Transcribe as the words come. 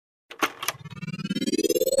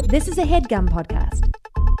This is a HeadGum podcast.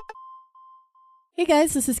 Hey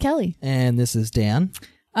guys, this is Kelly. And this is Dan.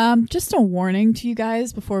 Just a warning to you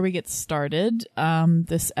guys before we get started.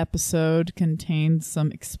 This episode contains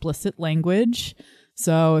some explicit language.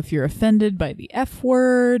 So if you're offended by the F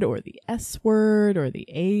word or the S word or the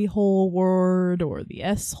A-hole word or the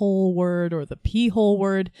S-hole word or the P-hole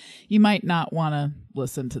word, you might not want to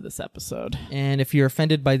listen to this episode. And if you're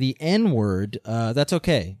offended by the N word, that's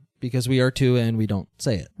okay, because we are too and we don't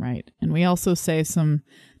say it. Right. And we also say some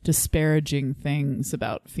disparaging things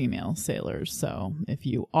about female sailors. So if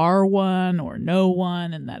you are one or know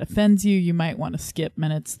one and that offends you, you might want to skip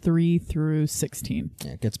minutes 3 through 16.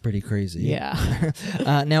 Yeah, it gets pretty crazy. Yeah.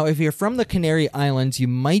 Now, if you're from the Canary Islands, you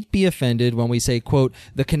might be offended when we say, quote,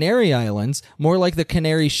 the Canary Islands, more like the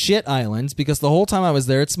Canary Shit Islands, because the whole time I was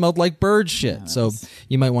there, it smelled like bird shit. Yeah, so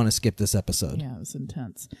you might want to skip this episode. Yeah, it was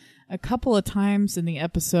intense. A couple of times in the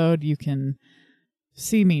episode, you can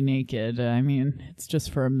see me naked. I mean, it's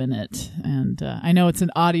just for a minute. And I know it's an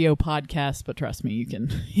audio podcast, but trust me, you can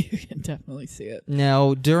definitely see it.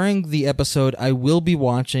 Now, during the episode, I will be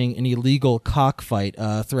watching an illegal cockfight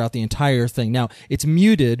throughout the entire thing. Now, it's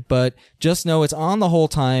muted, but just know it's on the whole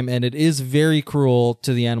time, and it is very cruel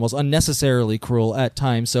to the animals, unnecessarily cruel at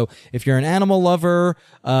times. So if you're an animal lover,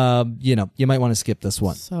 you might want to skip this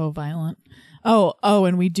one. So violent. Oh,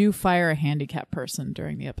 and we do fire a handicapped person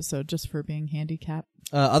during the episode just for being handicapped.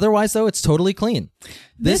 Otherwise, though, it's totally clean.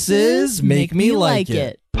 This is Make Me Like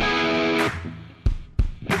It.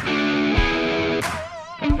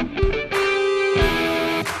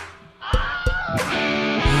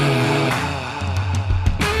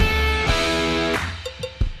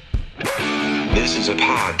 This is a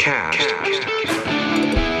podcast.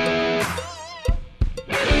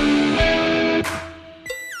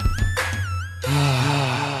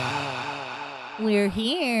 We're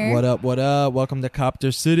here. What up, what up? Welcome to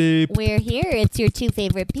Copter City. We're here. It's your two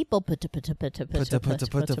favorite people. Koptar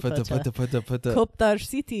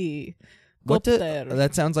City. What Koptar.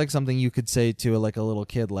 that sounds like something you could say to like a little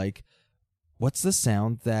kid, like, what's the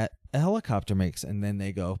sound that a helicopter makes? And then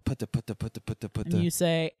they go, And you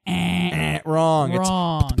say, wrong.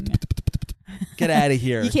 wrong. Get out of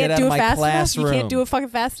here. You Get can't out do of it my fast classroom. enough? You can't do it fucking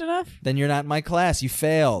fast enough? Then you're not in my class. You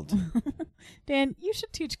failed. Dan, you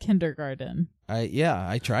should teach kindergarten.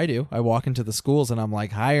 I try to. I walk into the schools and I'm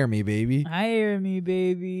like, hire me, baby. Hire me,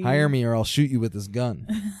 baby. Hire me or I'll shoot you with this gun.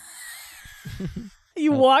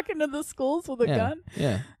 You walk into the schools with a gun?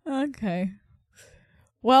 Yeah. Okay.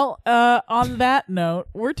 Well, on that note,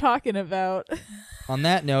 we're talking about... On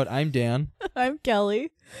that note, I'm Dan. I'm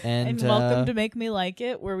Kelly. And welcome to Make Me Like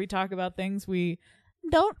It, where we talk about things we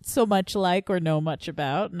don't so much like or know much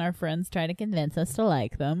about, and our friends try to convince us to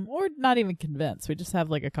like them, or not even convince. We just have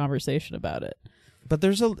like a conversation about it. But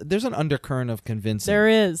there's an undercurrent of convincing. There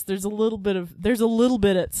is. There's a little bit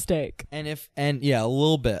at stake. A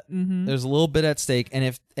little bit. Mm-hmm. There's a little bit at stake, and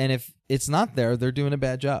if it's not there, they're doing a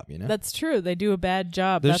bad job. You know. That's true. They do a bad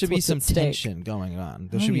job. There That's should be what's some at stake. tension going on.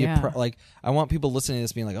 There should be I want people listening to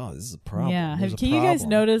this being like, oh, this is a problem. Yeah. There's Can a you guys problem.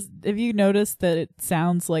 notice? Have you noticed that it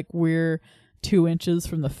sounds like we're 2 inches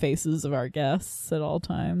from the faces of our guests at all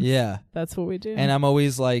times? Yeah. That's what we do. And I'm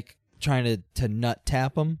always like trying to nut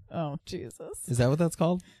tap them. Oh, Jesus. Is that what that's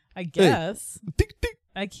called? I guess. Tick, tick.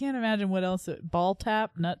 I can't imagine what else. Ball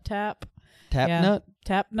tap, nut tap. Tap Yeah. nut?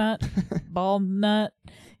 Tap nut, ball nut.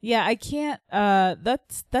 Yeah, I can't.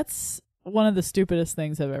 That's one of the stupidest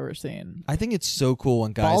things I've ever seen. I think it's so cool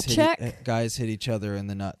when Ball guys check? guys hit each other in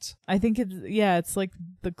the nuts. I think it's like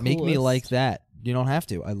the coolest. Make me like that. You don't have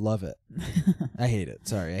to. I love it. I hate it.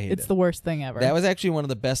 Sorry, I hate it. It's the worst thing ever. That was actually one of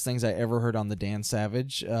the best things I ever heard on the Dan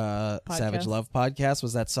Savage Savage Love podcast,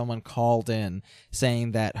 was that someone called in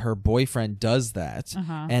saying that her boyfriend does that,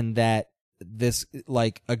 and that this,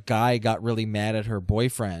 like, a guy got really mad at her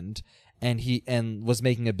boyfriend and was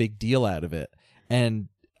making a big deal out of it. And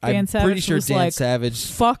I'm Savage pretty sure was Dan like, Savage.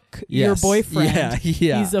 fuck your boyfriend.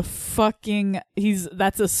 Yeah.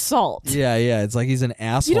 That's assault. Yeah. It's like he's an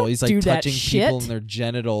asshole. don't He's do like that touching shit. people in their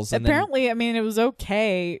genitals. And Apparently, I mean, it was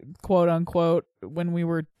okay, quote unquote, when we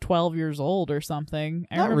were 12 years old or something.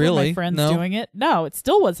 I Not remember really. my friends No. doing it. No, it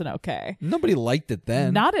still wasn't okay. nobody liked it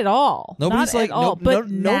then. Not at all. Nobody's Not like at all. But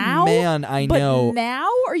no now, man I know. But now,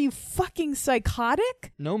 are you fucking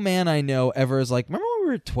psychotic? No man I know ever is like, remember when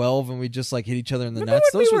we were 12 and we just like hit each other in the Remember nuts?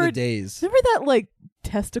 when Those we were were- the days. Remember that like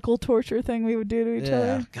testicle torture thing we would do to each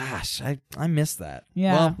other? Gosh, I miss that.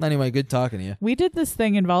 Yeah. Well, anyway, good talking to you. We did this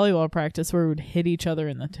thing in volleyball practice where we would hit each other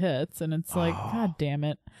in the tits, and it's like, God damn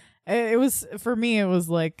it. It was, for me, it was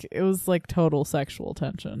like total sexual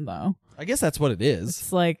tension, though. I guess that's what it is.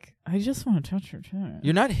 It's like, I just want to touch her too.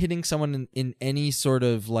 You're not hitting someone in any sort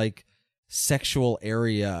of like sexual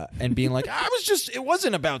area and being like, it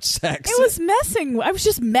wasn't about sex. I was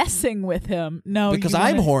just messing with him. No, because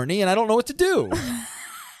I'm horny and I don't know what to do.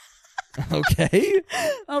 Okay.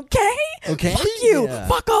 Fuck you. Yeah.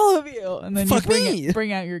 Fuck all of you. And then fuck you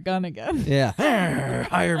bring out your gun again. Yeah.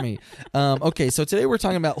 Hire me. Okay, so today we're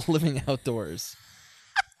talking about living outdoors.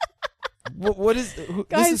 Guys,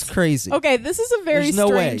 this is crazy. Okay, this is a very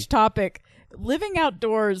strange topic. Living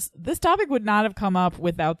outdoors, this topic would not have come up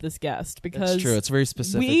without this guest because that's true. It's very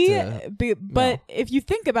specific. If you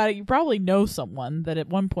think about it, you probably know someone that at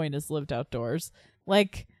one point has lived outdoors.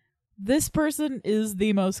 Like, this person is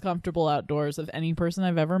the most comfortable outdoors of any person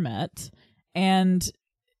I've ever met, and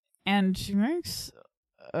she makes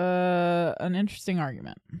an interesting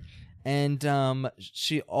argument. And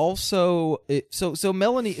she also so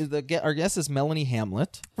Melanie, our guest is Melanie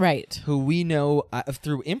Hamlet, right? Who we know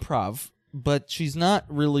through improv. But she's not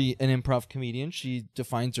really an improv comedian. She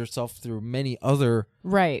defines herself through many other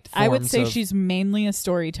I would say she's mainly a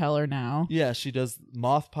storyteller now. Yeah, she does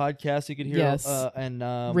Moth podcast. You could hear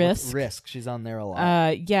and Risk. She's on there a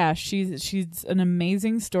lot. Yeah, she's an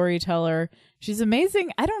amazing storyteller. She's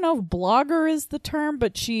amazing. I don't know if blogger is the term,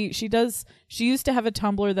 but she used to have a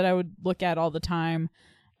Tumblr that I would look at all the time.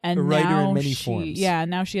 And a writer in many forms. Yeah,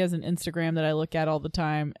 now she has an Instagram that I look at all the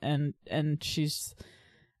time, and she's.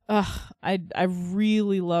 I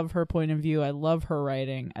really love her point of view. I love her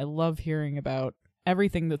writing. I love hearing about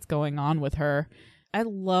everything that's going on with her. I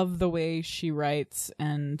love the way she writes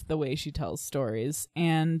and the way she tells stories.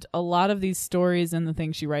 And a lot of these stories and the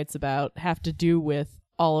things she writes about have to do with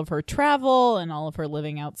all of her travel and all of her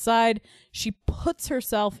living outside. She puts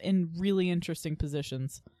herself in really interesting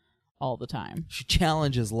positions all the time. She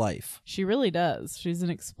challenges life. She really does. She's an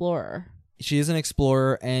explorer. She is an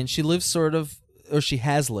explorer, and she lives or she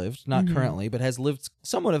has lived, not currently, but has lived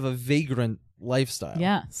somewhat of a vagrant lifestyle.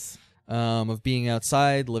 Yes. Of being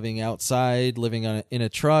outside, living in a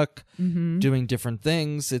truck, doing different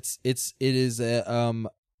things. It is a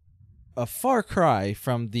far cry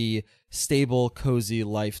from the stable, cozy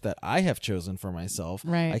life that I have chosen for myself.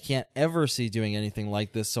 Right. I can't ever see doing anything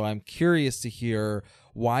like this, so I'm curious to hear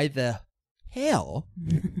why the hell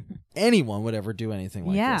anyone would ever do anything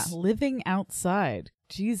like this. Yeah, living outside.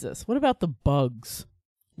 Jesus, what about the bugs?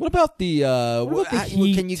 What about the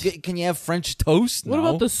heat? Can you have French toast? What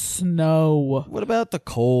about the snow? What about the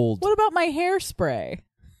cold? What about my hairspray?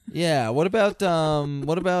 Yeah, what about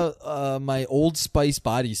my Old Spice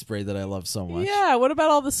body spray that I love so much? Yeah, what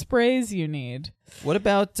about all the sprays you need? What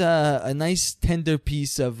about a nice tender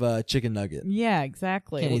piece of chicken nugget? Yeah,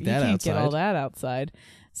 exactly. Can't eat that you can't outside. Get all that outside.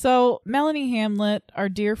 So, Melanie Hamlet, our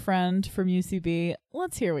dear friend from UCB,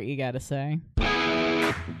 let's hear what you got to say.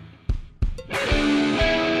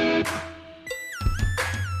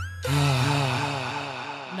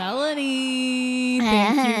 Melanie,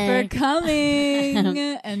 thank you for coming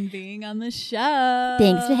and being on the show.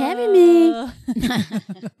 Thanks for having me.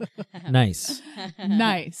 Nice.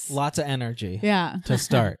 Lots of energy. Yeah. To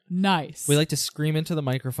start. Nice. We like to scream into the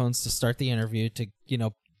microphones to start the interview to,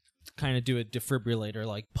 kind of do a defibrillator,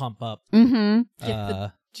 like pump up. Mm-hmm. Get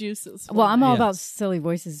the juices. Well, I'm all about silly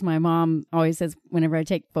voices. My mom always says whenever I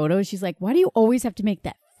take photos, she's like, why do you always have to make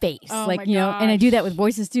that face? Oh, like, and I do that with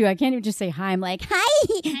voices too. I can't even just say hi. I'm like,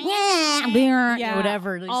 hi, yeah,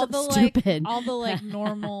 whatever. Like, all the stupid. All the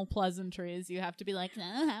normal pleasantries. You have to be like,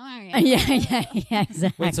 oh, how are you? Yeah,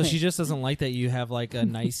 exactly. Wait, so she just doesn't like that you have like a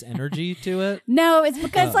nice energy to it? No, it's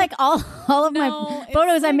because like all of my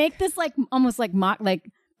photos, I make this like almost like mock, like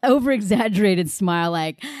over exaggerated smile,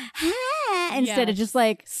 like instead of just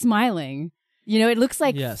like smiling. It looks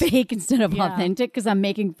like fake instead of authentic because I'm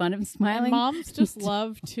making fun of smiling. And moms just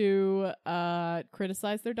love to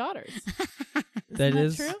criticize their daughters. Isn't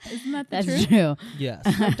that true? Isn't that the truth? That's true. Yes.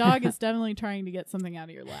 That dog is definitely trying to get something out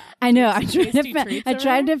of your lap. I know. I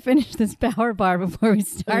tried to finish this power bar before we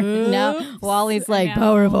started. Now Wally's like,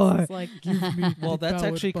 power bar. Like, give me well, that's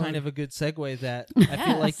actually kind of a good segue that I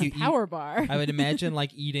feel like you power bar. I would imagine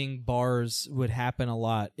like eating bars would happen a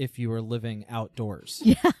lot if you were living outdoors.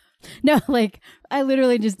 Yeah. No, like I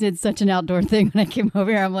literally just did such an outdoor thing when I came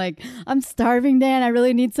over here. I'm like, I'm starving, Dan. I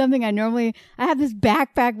really need something. I have this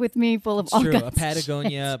backpack with me full of all kinds a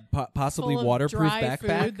Patagonia, full possibly of waterproof dry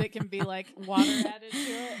backpack food that can be like water added to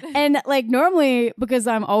it. And like normally, because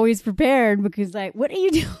I'm always prepared, because like, what are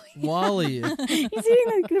you doing? Wally. He's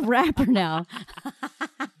eating like the wrapper now.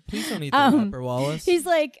 Please don't eat the wrapper, Wallace. He's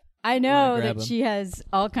like, I know that she has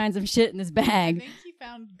all kinds of shit in this bag. I think he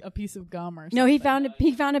found a piece of gum or something. No, he found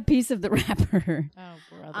a piece of the wrapper. Oh,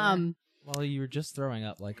 brother. Well, you were just throwing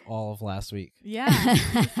up like all of last week. Yeah.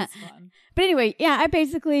 This is fun. But anyway, yeah, I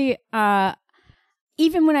basically,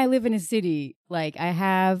 even when I live in a city, like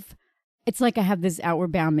it's like I have this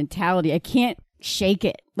outward bound mentality. I can't shake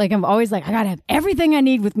it. Like I'm always like, I gotta have everything I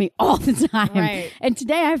need with me all the time. Right. And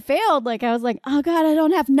today I failed. Like I was like, oh God, I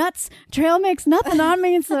don't have nuts, trail mix, nothing on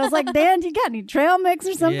me. And so I was like, Dan, you got any trail mix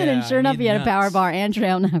or something? Yeah, and sure enough, he had a power bar and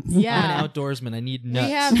trail nuts. Yeah. I'm an outdoorsman. I need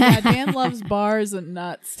nuts. We have, Dan loves bars and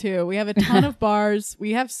nuts too. We have a ton of bars.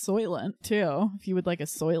 We have Soylent too, if you would like a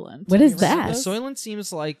Soylent. What is Have you ever that? had The those? Soylent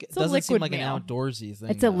seems like It's a doesn't seem liquid like an meal. outdoorsy thing.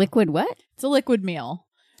 It's a liquid what? It's a liquid meal.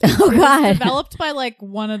 Oh God. Developed by like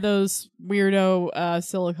one of those weirdo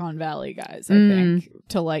Silicon Valley guys, I think,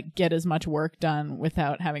 to like get as much work done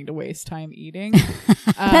without having to waste time eating.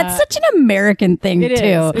 That's such an American thing It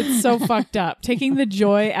too. is. It's so fucked up. Taking the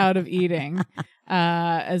joy out of eating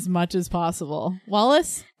as much as possible.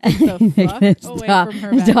 Wallace, get the fuck away Dog, from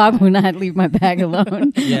her the dog backpack. will not leave my bag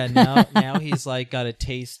alone. Yeah, now he's like got a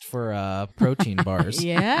taste for protein bars.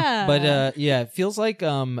 Yeah. But yeah, it feels like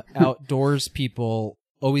outdoors people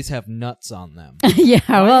always have nuts on them. Yeah,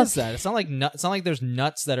 Why well, is that? It's not like there's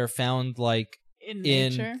nuts that are found like in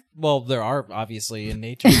nature. well, there are obviously in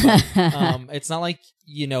nature, but it's not like,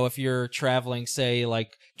 you know, if you're traveling, say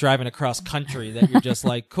like driving across country, that you're just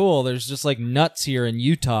like, cool, there's just like nuts here in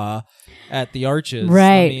Utah at the Arches.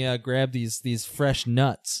 Right. Let me grab these fresh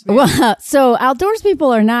nuts. well, so outdoors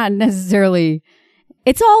people are not necessarily.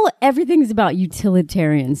 Everything's about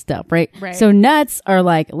utilitarian stuff, right? Right. So nuts are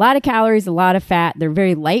like a lot of calories, a lot of fat. They're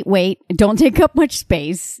very lightweight. Don't take up much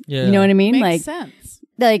space. Yeah. You know what I mean? Makes sense.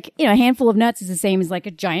 Like, you know, a handful of nuts is the same as like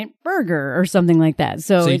a giant burger or something like that.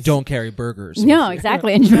 So So you it's- don't carry burgers. No, with you.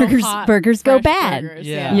 exactly. And No burgers hot, go fresh bad. burgers,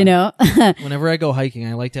 Yeah. You know? Whenever I go hiking,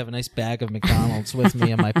 I like to have a nice bag of McDonald's with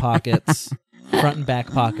me in my pockets, front and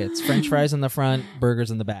back pockets. French fries in the front,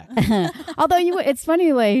 burgers in the back. Although it's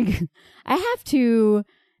funny, like I have to,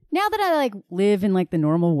 now that I like live in like the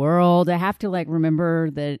normal world, I have to like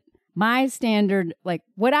remember that my standard, like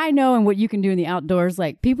what I know and what you can do in the outdoors,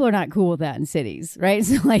 like people are not cool with that in cities, right?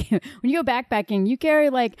 So like when you go backpacking, you carry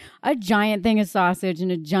like a giant thing of sausage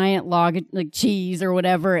and a giant log of like cheese or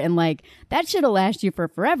whatever, and like that shit'll last you for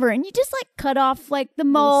forever. And you just like cut off like the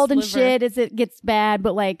mold and sliver. shit as it gets bad,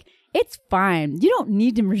 but like it's fine. You don't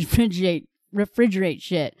need to refrigerate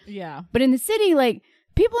shit. Yeah. But in the city, like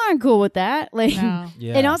people aren't cool with that. Like, No.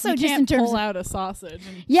 Yeah. and also You just can't in terms pull of, out a sausage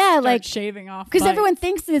and yeah, start like shaving off because bites. everyone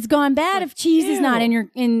thinks that it's gone bad if cheese is not Ew.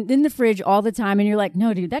 in the fridge all the time, and you're like,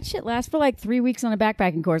 no, dude, that shit lasts for like 3 weeks on a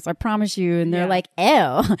backpacking course. I promise you. And they're Yeah. like,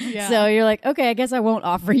 ew. Yeah. So you're like, okay, I guess I won't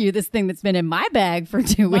offer you this thing that's been in my bag for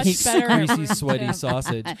 2 Much weeks. better. Greasy, sweaty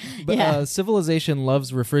sausage. But Yeah. civilization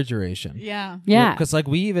loves refrigeration. Yeah. Yeah. Because like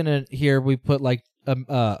we even here we put like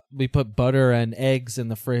we put butter and eggs in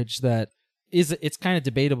the fridge. That it's kind of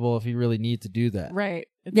debatable if you really need to do that. Right.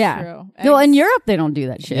 It's Yeah. true. Well, in Eggs- Europe, they don't do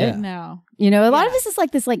that shit. Yeah. No. You know, a lot Yeah. of this is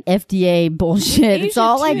like this like FDA bullshit. It's Asia,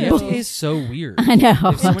 all like, too. The FDA is so weird. I know. They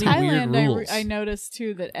have so In many Thailand, weird rules. I noticed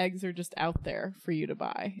too that eggs are just out there for you to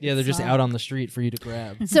buy. Yeah, they're It's just not- out on the street for you to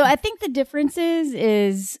grab. So I think the difference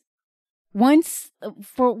is once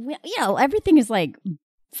for, you know, everything is like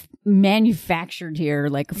manufactured here,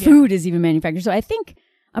 like food is even manufactured. So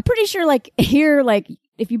I'm pretty sure like here, like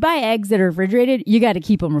if you buy eggs that are refrigerated, you got to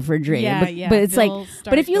keep them refrigerated. Yeah, but, yeah. but it's They'll like, start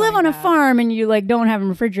but if you live going on a bad. farm and you like don't have them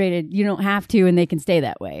refrigerated, you don't have to, and they can stay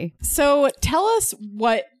that way. So tell us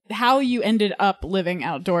how you ended up living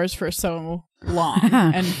outdoors for so long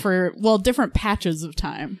and for different patches of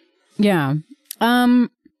time. Yeah.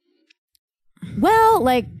 Well,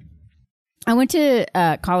 like I went to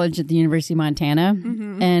college at the University of Montana,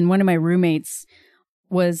 and one of my roommates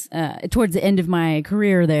was towards the end of my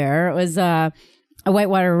career there was a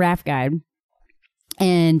whitewater raft guide.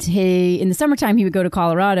 And in the summertime, he would go to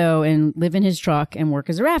Colorado and live in his truck and work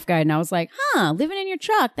as a raft guide. And I was like, living in your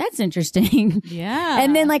truck, that's interesting. Yeah.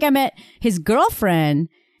 And then like I met his girlfriend.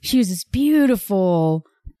 She was this beautiful,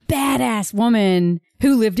 badass woman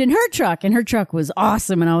who lived in her truck, and her truck was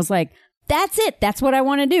awesome. And I was like, that's it. That's what I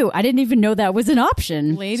want to do. I didn't even know that was an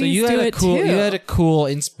option. Ladies So you do had it you too. had a cool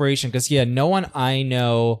inspiration because no one I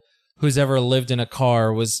know who's ever lived in a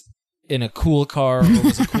car was in a cool car or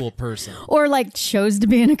was a cool person. Or like chose to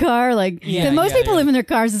be in a car. Like Yeah, most yeah, people yeah. live in their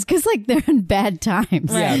cars is because like they're in bad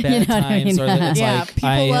times. Yeah, You bad know what I times mean? or that it's yeah, like, people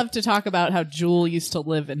I- love to talk about how Jewel used to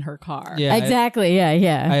live in her car. Yeah, Exactly.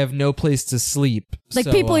 Yeah. I have no place to sleep. Like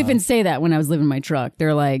so, people even say that when I was living in my truck.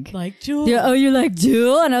 They're like, Like Jewel. oh, you like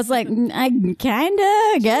Jewel? And I was like, I kinda,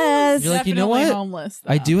 I guess. You're like, you know Definitely what? homeless,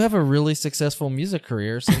 I though. do have a really successful music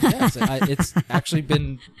career, so yes, it's actually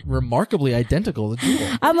been remarkably identical to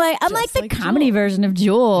Jewel. I'm like, like the comedy version of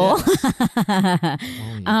Jewel.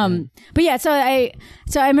 But yeah, so I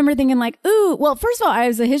remember thinking like, ooh, well, first of all, I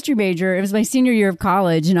was a history major. It was my senior year of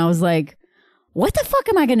college, and I was like, what the fuck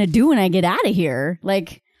am I gonna do when I get out of here?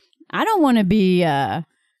 Like, I don't want to be. I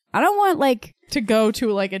don't want like to go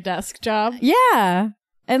to like a desk job. Yeah.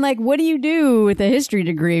 And like, what do you do with a history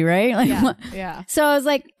degree, right? Like, yeah. So I was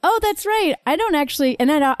like, oh, that's right. I don't actually, and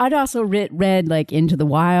I'd also read like Into the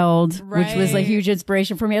Wild, which was a huge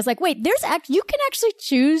inspiration for me. I was like, wait, you can actually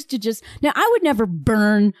choose to just, now I would never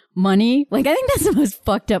burn money. Like, I think that's the most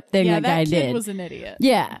fucked up thing that guy did. That kid was an idiot.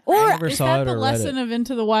 Yeah. Or is that the lesson of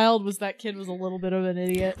Into the Wild, was that kid was a little bit of an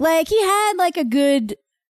idiot? Like, he had like a good,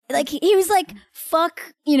 like, he was like, fuck,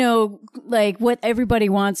 you know, like what everybody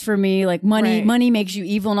wants from me, like money makes you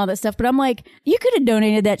evil and all that stuff. But I'm like, you could have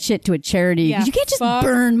donated that shit to a charity. Yeah, you can't just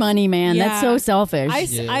burn money, man. Yeah. That's so selfish.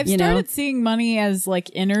 I've started seeing money as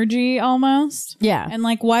like energy almost. Yeah. And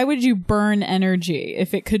like, why would you burn energy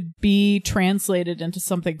if it could be translated into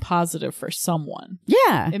something positive for someone?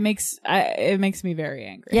 Yeah. It makes me very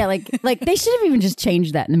angry. Yeah, like they should have even just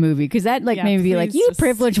changed that in the movie, because that like made me be like, you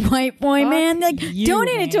privileged white boy, man, like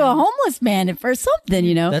donate it to a homeless man for something,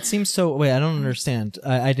 you know? That seems so. Wait, I don't understand.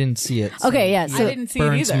 I didn't see it. So okay, yeah, so I didn't see it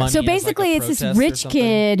either. So basically, like it's this rich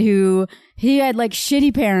kid who he had like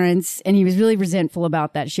shitty parents, and he was really resentful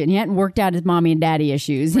about that shit. And he hadn't worked out his mommy and daddy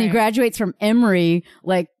issues. And he graduates from Emory,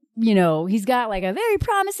 like, you know, he's got like a very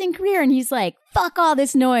promising career, and he's like, fuck all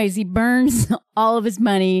this noise. He burns all of his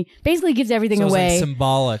money, basically gives everything away. Like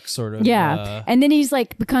symbolic, sort of. Yeah. And then he's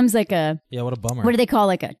like, becomes like a, what a bummer. What do they call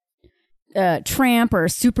like a tramp or a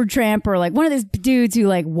super tramp, or like one of those dudes who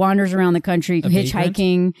like wanders around the country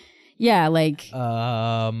hitchhiking. Yeah, like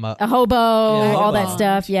a hobo, all that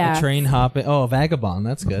stuff. Yeah, a train hopping. Oh, a vagabond.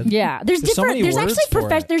 That's good. Yeah, there's different. There's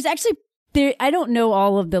actually There's actually I don't know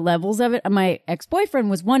all of the levels of it. My ex-boyfriend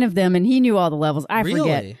was one of them, and he knew all the levels. I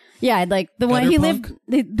forget. Yeah, like the one he lived,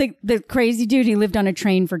 the crazy dude. He lived on a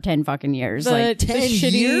train for 10 fucking years. Like 10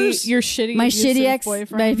 years. Your shitty, my shitty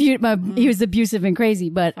ex-boyfriend. He was abusive and crazy,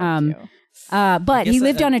 but but he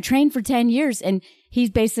lived on a train for 10 years, and he's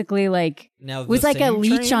basically like was like a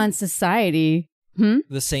leech on society.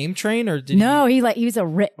 The same train, or did he was a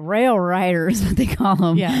rail rider is what they call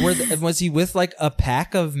him. Yeah. Was he with like a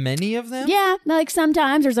pack of many of them? Yeah, like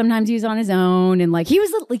sometimes he was on his own, and like he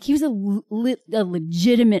was a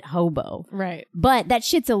legitimate hobo. Right. But that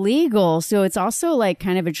shit's illegal, so it's also like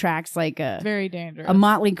kind of attracts like very dangerous, a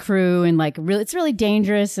motley crew, and like it's really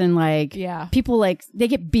dangerous, and like people like they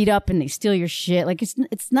get beat up and they steal your shit. Like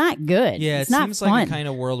it's not good. Yeah, it's it not seems fun. like a kind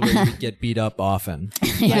of world where you could get beat up often.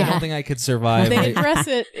 I don't think I could survive. They address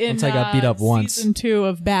it in once I got beat up once. Season 2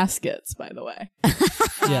 of Baskets, by the way.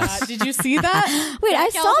 Yes. Did you see that? Wait, I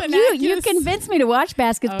saw you convinced me to watch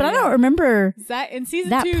Baskets, but I don't remember in season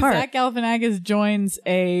that 2. part. Zach Galifianakis joins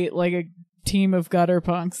a team of gutter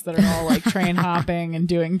punks that are all like train hopping and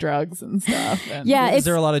doing drugs and stuff. And is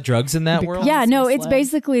there a lot of drugs in that world? Yeah, no, it's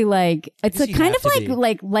basically like it's a kind of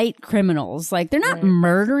like light criminals. Like they're not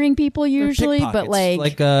murdering people usually, but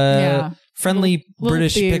like friendly little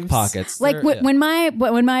British thieves. pickpockets. Like when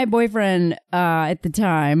my boyfriend at the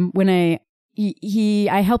time, when I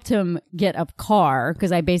helped him get a car,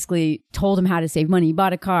 because I basically told him how to save money. He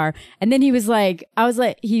bought a car, and then he was like,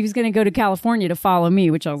 he was going to go to California to follow me,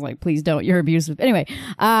 which I was like, please don't, you're abusive. Anyway,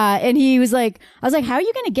 and he was like, I was like, how are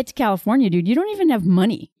you going to get to California, dude? You don't even have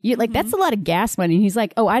money. That's a lot of gas money. And he's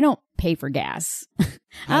like, oh, I don't pay for gas.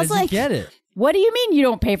 I was like, get it. What do you mean you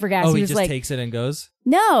don't pay for gas? Oh, he was just like, takes it and goes?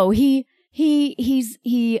 No, he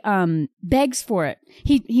begs for it.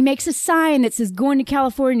 He makes a sign that says going to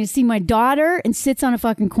California to see my daughter, and sits on a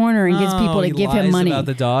fucking corner and gets people to give him money. About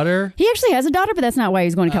the daughter? He actually has a daughter, but that's not why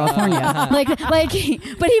he's going to California.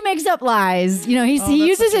 But he makes up lies. You know, he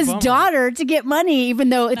uses his daughter to get money, even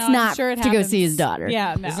though it's not to go see his daughter.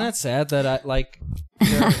 Yeah, no. Isn't that sad that I like?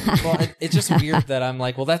 It's just weird that I'm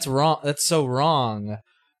like, well, that's wrong. That's so wrong.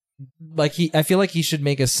 Like I feel like he should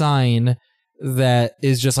make a sign that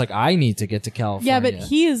is just like, I need to get to California. Yeah, but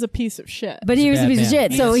he is a piece of shit. But he was a piece of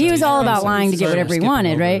shit. So he was all about lying to get whatever he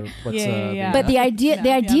wanted, right? Yeah. But the idea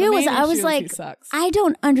was, I was like, I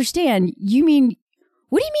don't understand. What do you mean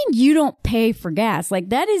you don't pay for gas? Like,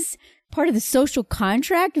 that is part of the social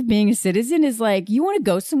contract of being a citizen, is like, you want to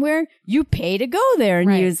go somewhere, you pay to go there.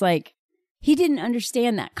 And he was like, he didn't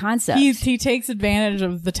understand that concept. He takes advantage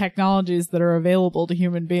of the technologies that are available to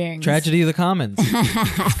human beings. Tragedy of the Commons.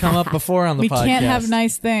 It's come up before on the podcast. We can't have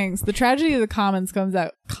nice things. The tragedy of the commons comes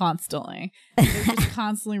out constantly. They're just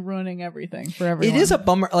constantly ruining everything for everyone. It is a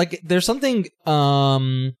bummer. Like, there's something,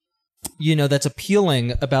 that's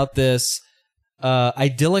appealing about this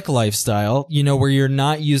idyllic lifestyle, you know, where you're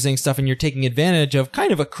not using stuff and you're taking advantage of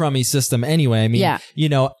kind of a crummy system anyway. I mean, you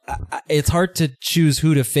know, it's hard to choose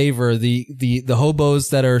who to favor, the hobos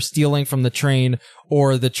that are stealing from the train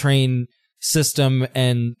or the train system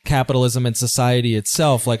and capitalism and society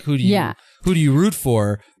itself. Like, who do you root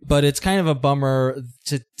for? But it's kind of a bummer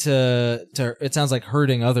to it sounds like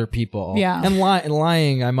hurting other people. Yeah. And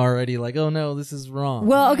lying, I'm already like, oh no, this is wrong.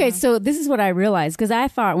 Well, okay, so this is what I realized, because I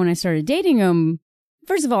thought when I started dating him,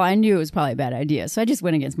 first of all, I knew it was probably a bad idea. So I just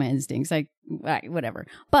went against my instincts, like, whatever.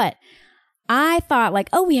 But I thought, like,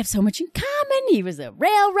 oh, we have so much in common. He was a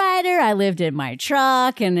rail rider. I lived in my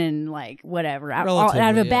truck and then, like, whatever. Out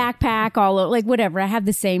of a backpack, all over, like, whatever. I have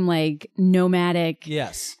the same, like, nomadic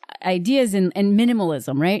ideas and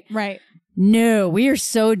minimalism, right? Right. No, we are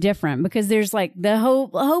so different because there's, like, the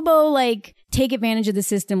hobo, like, take advantage of the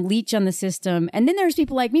system, leech on the system. And then there's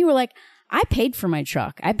people like me who are like, I paid for my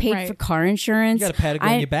truck. I paid for car insurance. You got a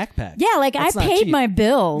Patagonia backpack. Yeah, like That's I paid cheap. my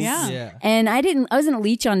bills. Yeah. And I wasn't a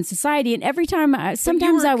leech on society. And every time,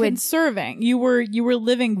 sometimes I would. Conserving. You were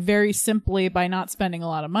living very simply by not spending a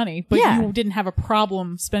lot of money, but you didn't have a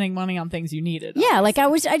problem spending money on things you needed. Yeah, like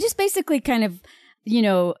I just basically kind of, you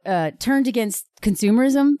know, turned against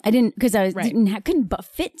consumerism. I didn't, because I couldn't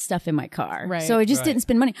fit stuff in my car. Right. So I just didn't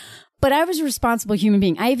spend money. But I was a responsible human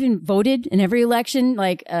being. I even voted in every election,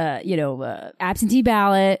 like, absentee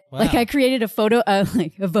ballot. Wow. Like I created a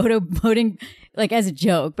voting, like as a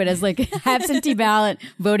joke, but as like absentee ballot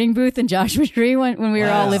voting booth in Joshua Tree when we were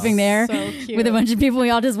all living there with a bunch of people. We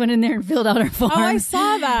all just went in there and filled out our forms. Oh, I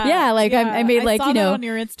saw that. Yeah. Like I made like, you know, on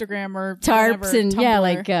your Instagram or tarps whatever, and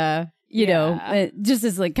Tumblr. You know, just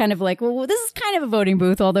as like kind of like, well, this is kind of a voting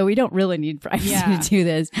booth, although we don't really need privacy to do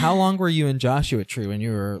this. How long were you in Joshua Tree when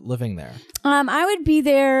you were living there? I would be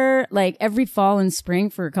there like every fall and spring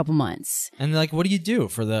for a couple months. And like, what do you do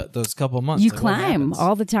for those couple months? You Like, climb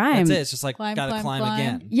all the time. That's it. It's just like, gotta climb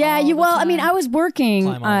again. Yeah, I mean, I was working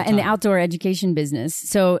in the outdoor education business.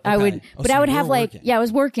 So I would have like, I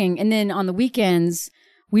was working. And then on the weekends,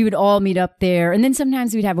 we would all meet up there. And then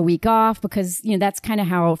sometimes we'd have a week off because, you know, that's kind of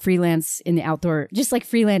how freelance in the outdoor, just like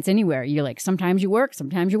freelance anywhere. You're like, sometimes you work,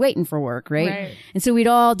 sometimes you're waiting for work, right? And so we'd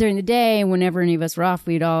all, during the day, and whenever any of us were off,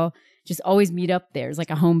 we'd all just always meet up there. It's like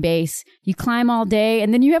a home base. You climb all day,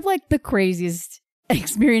 and then you have like the craziest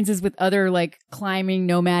experiences with other like climbing,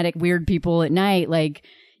 nomadic, weird people at night. Like,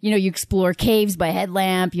 you know, you explore caves by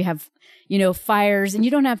headlamp, you have, you know, fires, and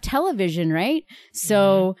you don't have television, right?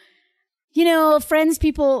 So, you know, friends,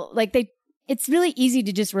 people, like it's really easy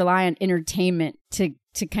to just rely on entertainment to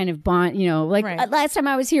kind of bond, you know, like last time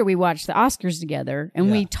I was here, we watched the Oscars together and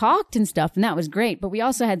we talked and stuff, and that was great, but we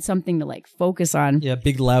also had something to like focus on. Yeah,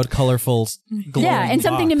 big, loud, colorful, glowing and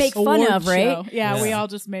something to make fun of, right? Yeah, we all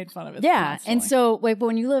just made fun of it. Yeah, constantly. And so like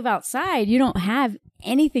when you live outside, you don't have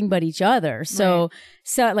anything but each other. So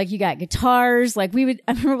like you got guitars, like I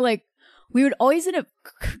remember like, we would always end up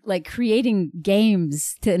like creating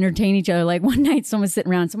games to entertain each other. Like one night someone was sitting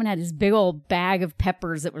around, someone had this big old bag of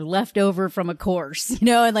peppers that were left over from a course, you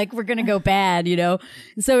know, and like, we're going to go bad, you know?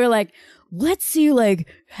 And so we're like, let's see, like,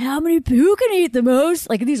 who can eat the most?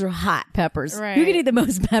 Like, these are hot peppers. Right. Who can eat the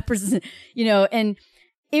most peppers? You know, and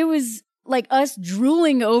it was like us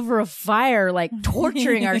drooling over a fire, like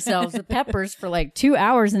torturing ourselves with peppers for like 2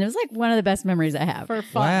 hours. And it was like one of the best memories I have. For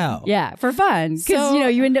fun. Wow. Yeah, for fun. Because, you know,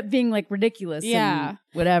 you end up being like ridiculous. And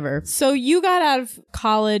whatever. So you got out of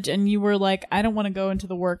college and you were like, I don't want to go into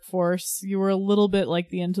the workforce. You were a little bit like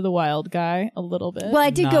the Into the Wild guy, a little bit. Well, I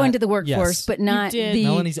did go into the workforce, but not the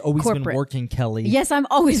Melanie's always corporate. been working, Kelly. Yes, I've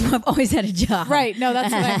always had a job. Right. No,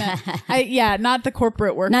 that's what I meant. Not the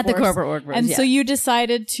corporate workforce. Not the corporate workforce. And so you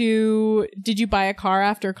decided did you buy a car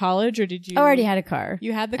after college or did you? I already had a car.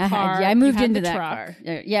 You had the car. I moved into that truck. car.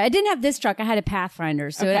 Yeah, I didn't have this truck. I had a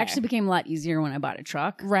Pathfinder. So it actually became a lot easier when I bought a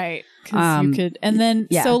truck. Right. Because you could. And then,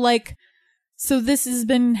 so this has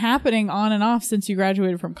been happening on and off since you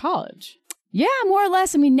graduated from college. Yeah, more or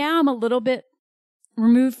less. I mean, now I'm a little bit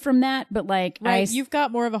removed from that, but like, you've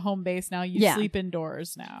got more of a home base now. You sleep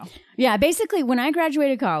indoors now. Yeah, basically, when I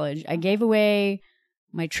graduated college, I gave away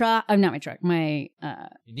my truck. Not my truck. My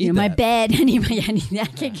my bed. I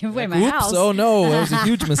can't give away my house. Oh no, that was a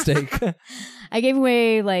huge mistake. I gave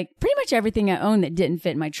away like pretty much everything I owned that didn't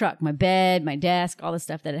fit in my truck. My bed, my desk, all the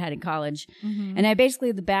stuff that I had in college. Mm-hmm. And I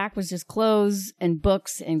basically, the back was just clothes and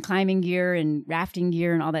books and climbing gear and rafting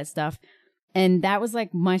gear and all that stuff. And that was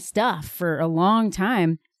like my stuff for a long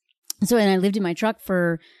time. So, and I lived in my truck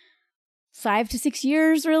for 5 to 6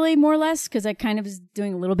 years, really, more or less, because I kind of was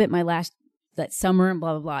doing a little bit that summer and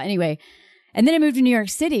blah, blah, blah. Anyway, and then I moved to New York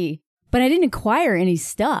City, but I didn't acquire any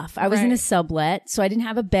stuff. I was in a sublet, so I didn't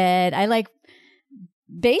have a bed.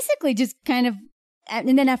 basically just kind of,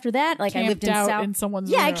 and then after that, like camped I lived in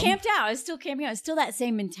someone's room. I camped out. I was still camping out. It's still that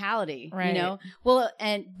same mentality, right. you know? Well,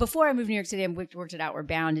 and before I moved to New York City, I worked at Outward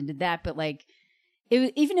Bound and did that. But like, it was,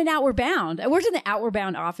 even in Outward Bound, I worked in the Outward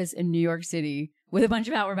Bound office in New York City with a bunch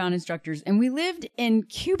of Outward Bound instructors, and we lived in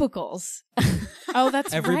cubicles. Oh,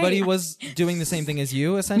 that's everybody right. was doing the same thing as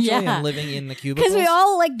you, essentially, and living in the cubicles. Because we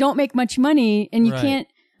all like don't make much money, and you can't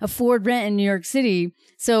afford rent in New York City.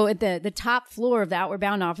 So at the top floor of the Outward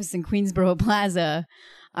Bound office in Queensboro Plaza,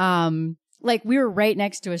 like we were right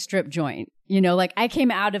next to a strip joint. You know, like I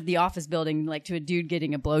came out of the office building like to a dude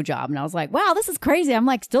getting a blowjob, and I was like, "Wow, this is crazy." I'm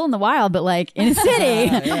like still in the wild, but like in a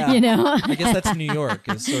city, you know. I guess that's New York.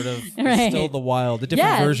 Is sort of still the wild, a different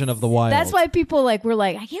Yes. version of the wild. That's why people like were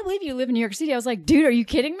like, "I can't believe you live in New York City." I was like, "Dude, are you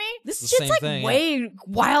kidding me? This It's the shit's like same thing, way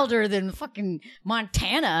wilder than fucking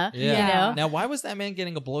Montana." Yeah. You know. Now, why was that man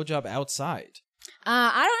getting a blowjob outside?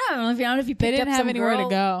 I don't know. I don't know if you picked They didn't up have some anywhere girl.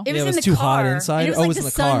 to go. It was it in was the too car. hot inside. And it was Oh, like it was the in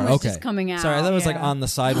the sun car. was Okay, just coming out. Sorry, I thought it was like Yeah. on the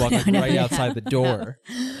sidewalk, like right outside the door.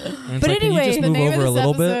 And it's But like, can anyway, you just The move name over a of this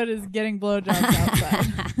little bit? episode is Getting Blowjobs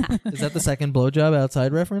Outside. Is that the second blowjob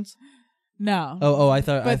outside reference? No. Oh, I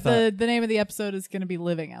thought. But the name of the episode is going to be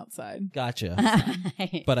Living Outside. Gotcha.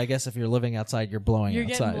 But I guess if you're living outside, you're blowing You're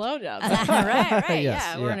outside. getting blowjobs. right. Yes,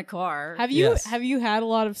 Yeah, we're in a car. Have you Yes. have you had a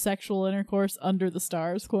lot of sexual intercourse under the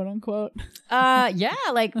stars, quote unquote? Yeah,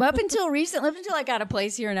 like up until I got a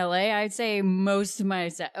place here in LA, I'd say most of my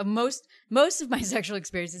sexual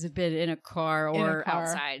experiences have been in a car In a or car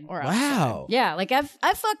outside. Or Wow. Yeah, like I've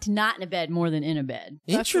fucked not in a bed more than in a bed.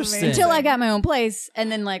 Interesting. amazing. Until I got my own place,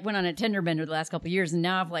 and then like went on a Tinder bender the last couple of years, and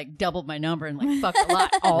now I've like doubled my number and like fucked a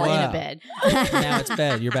lot all in Wow. a bed. Now it's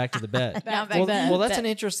bed. You're back to the bed. Now I'm back Well, to well, that's bed. an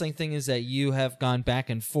interesting thing is that you have gone back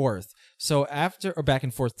and forth. So back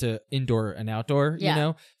and forth to indoor and outdoor, Yeah. you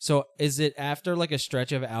know? So is it after like a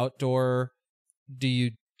stretch of outdoor, do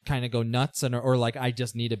you kind of go nuts or like, I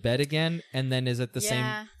just need a bed again? And then is it the same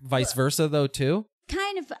Yeah. vice versa though too?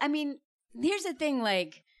 Kind of. I mean, here's the thing.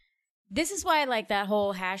 Like, this is why like that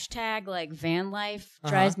whole hashtag like van life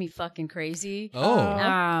drives me fucking crazy. Oh.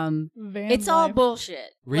 Van It's all life. bullshit.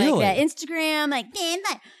 Really? Like Instagram, like van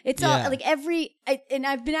life. It's Yeah. all like and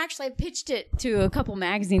I've been I pitched it to a couple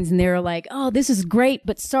magazines, and they were like, "Oh, this is great,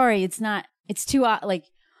 but sorry, it's not. It's too like."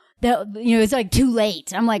 It's like too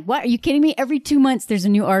late. I'm like, what? Are you kidding me? Every 2 months, there's a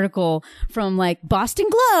new article from like Boston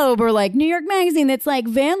Globe or like New York Magazine that's like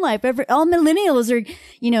van life. All millennials are,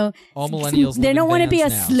 All millennials they live don't in want to be a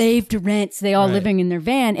vans now. slave to rent, so they all Right. living in their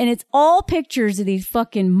van, and it's all pictures of these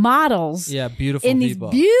fucking models. Yeah, beautiful in these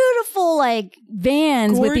people. beautiful like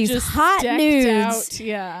vans with these Gorgeous, hot decked nudes. out,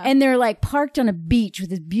 yeah. And they're like parked on a beach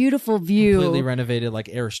with this beautiful view. Completely renovated like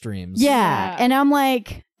Airstreams. Yeah. And I'm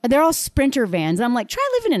like, they're all Sprinter vans. I'm like, try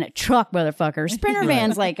living in a truck, motherfucker. Sprinter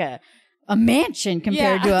van's like a mansion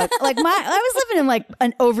compared to I was living in like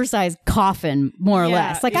an oversized coffin, more or Yeah,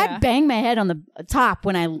 less. Like yeah. I bang my head on the top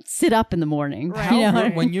when I sit up in the morning. Right. You know?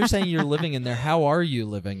 When you're saying you're living in there, how are you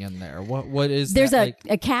living in there? What is There's that,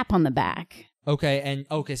 a cap on the back.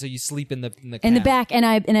 so you sleep in the In the cab. back,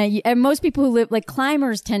 and most people who live like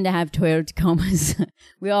climbers tend to have Toyota Tacomas.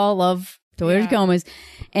 We all love Toyota Yeah. Tacomas,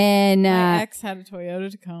 and My ex had a Toyota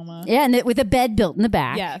Tacoma. yeah, and with a bed built in the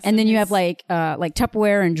back. Yes, and then and you it's- have like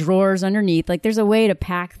Tupperware and drawers underneath. Like there's a way to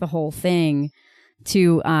pack the whole thing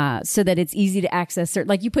to so that it's easy to access.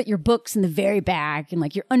 Like you put your books in the very back, and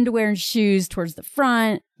like your underwear and shoes towards the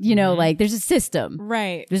front. You know, like there's a system.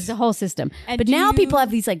 Right. There's a whole system. And But do now you- people have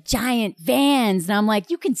these like giant vans, and I'm like,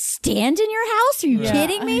 you can stand in your house? Are you Yeah.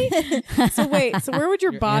 kidding me? So wait, so where would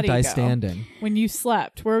your You're body go? anti-standing. When you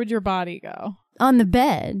slept, where would your body go? On the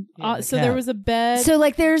bed. the So cab. there was a bed. So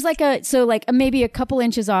like there's like maybe a couple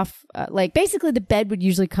inches off, like basically the bed would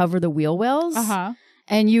usually cover the wheel wells. Uh-huh.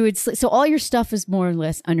 And you would so all your stuff is more or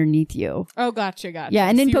less underneath you. Oh, gotcha. Yeah,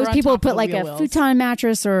 and then So you were on people top of put the like wheel a wells. futon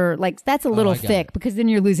mattress or like that's a little I got thick it. because then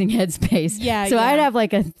you're losing headspace. Yeah, So yeah. I'd have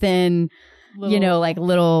like a thin, like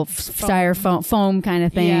little styrofoam foam kind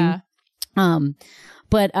of thing. Yeah.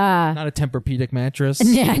 But Not a Tempur-Pedic mattress.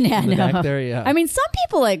 yeah, in the no. back there, yeah. I mean, some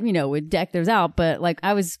people like would deck theirs out, but like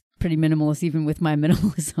I was pretty minimalist even with my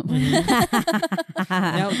minimalism.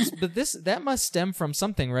 now, but that must stem from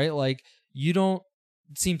something, right? Like you don't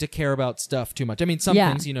seem to care about stuff too much. I mean, some Yeah.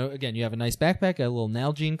 things, again, you have a nice backpack, a little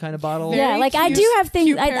Nalgene kind of bottle. Very Yeah, like I cute- do have things.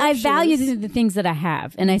 cute pair I of value shoes. the things that I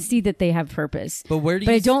have, and I see that they have purpose. But where do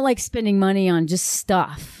But you I don't like spending money on just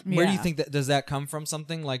stuff. where do you Yeah. think that does that come from?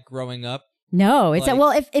 Something like growing up? No, it's Like-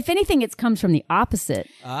 well, if anything, it comes from the opposite.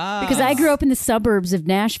 Because I grew up in the suburbs of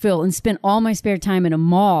Nashville and spent all my spare time in a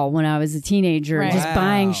mall when I was a teenager, Right. just Wow.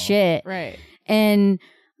 buying shit. Right. And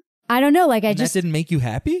I don't know. Like, that didn't make you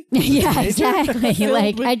happy? Yeah, exactly.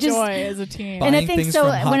 Like, with I just joy as a teen. And I think so.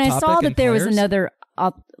 When I saw that there was another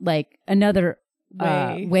way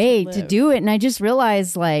to do it, and I just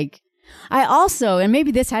realized, like, I also, and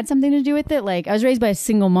maybe this had something to do with it. Like, I was raised by a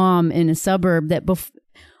single mom in a suburb that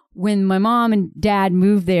when my mom and dad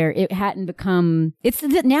moved there, it hadn't become,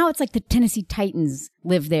 now it's like the Tennessee Titans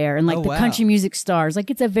live there and like the country music stars. Like,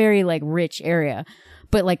 it's a very like rich area,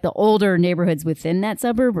 but like the older neighborhoods within that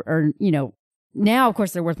suburb are, you know, now of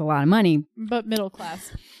course they're worth a lot of money, but middle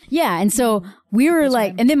class. Yeah. And so we were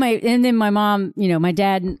like, and then my mom, you know, my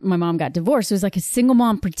dad and my mom got divorced. It was like a single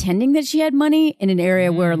mom pretending that she had money in an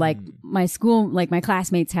area where like my school, like my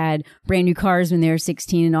classmates had brand new cars when they were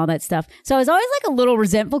 16 and all that stuff. So I was always like a little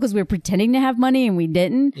resentful because we were pretending to have money and we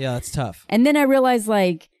didn't. Yeah, that's tough. And then I realized,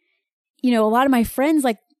 like, you know, a lot of my friends,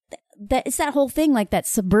 like, that it's that whole thing, like that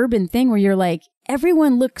suburban thing where you're like,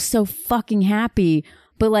 everyone looks so fucking happy.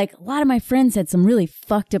 But like a lot of my friends had some really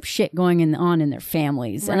fucked up shit going on in their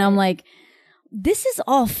families. Right. And I'm like, this is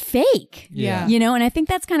all fake. Yeah. You know, and I think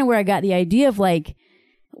that's kind of where I got the idea of like,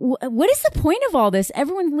 what is the point of all this?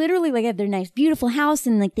 Everyone literally like have their nice, beautiful house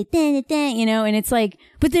and like you know, and it's like,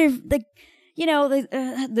 but they're like, you know,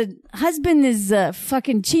 the husband is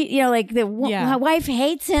fucking cheat. You know, like the wife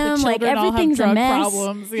hates him. Like everything's a mess.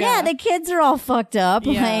 Problems. Yeah, the kids are all fucked up.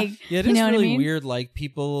 Yeah. Like, it is really weird. Like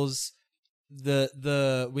people's.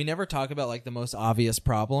 We never talk about like the most obvious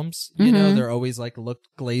problems, you know, they're always like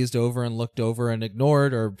glazed over and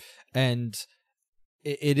ignored and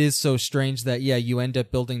it is so strange that you end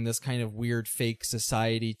up building this kind of weird fake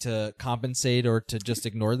society to compensate or to just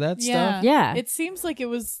ignore that stuff. Yeah. It seems like it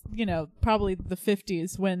was, you know, probably the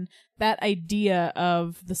 50s when that idea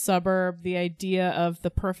of the suburb, the idea of the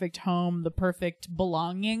perfect home, the perfect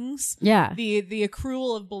belongings. Yeah. The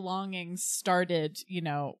accrual of belongings started, you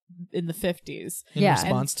know, in the 50s. In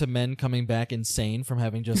response to men coming back insane from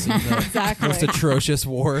having just seen the most atrocious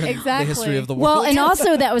war in the history of the world. Well, and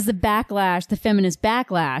also that was the backlash, the feminist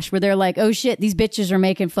backlash, where they're like, oh shit, these bitches are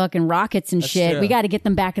making fucking rockets and shit. True. We got to get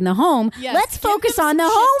them back in the home. Yes, let's focus on the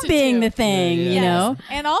home being the thing, you know?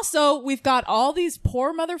 And also, we've got all these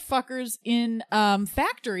poor motherfuckers in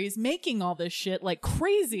factories making all this shit like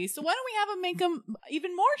crazy. So why don't we have them make them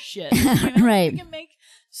even more shit? You know? Right. We can make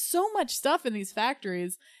so much stuff in these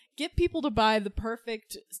factories. Get people to buy the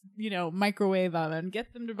perfect, you know, microwave oven.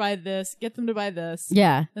 Get them to buy this. Get them to buy this.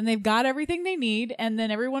 Yeah. Then they've got everything they need, and then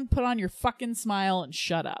everyone put on your fucking smile and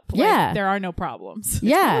shut up. Like, yeah. there are no problems.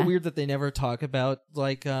 It's kind of weird that they never talk about,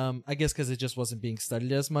 like, I guess because it just wasn't being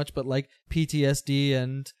studied as much, but like PTSD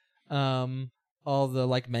and all the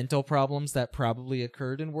like mental problems that probably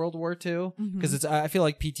occurred in World War II, because I feel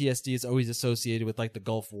like PTSD is always associated with like the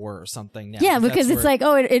Gulf War or something now. Yeah, because it's like,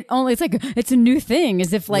 oh, it's a new thing,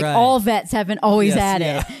 as if like all vets haven't always had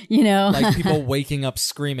it, you know? Like people waking up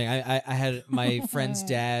screaming. I had my friend's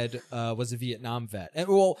dad was a Vietnam vet, and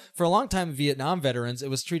well, for a long time Vietnam veterans, it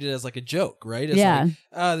was treated as like a joke, right? It's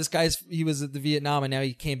like, this he was at the Vietnam and now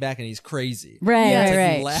he came back and he's crazy,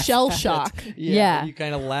 right? Shell shock. Yeah, you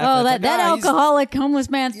kind of laugh. Oh, that alcoholic homeless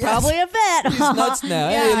man's probably a vet. He's nuts now.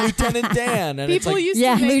 Hey, Lieutenant Dan. And people like, used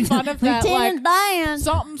to make fun of that. Lieutenant Dan.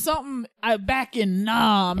 Something back in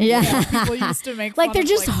Nam. Yeah. People used to make fun like they're of,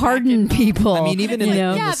 just like, hardened people. I mean, even in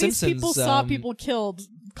the these Simpsons, people saw people killed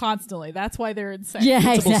constantly. That's why they're insane. Yeah,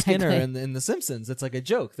 Principal exactly. Skinner in The Simpsons, it's like a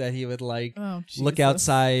joke that he would like look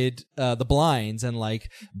outside the blinds and like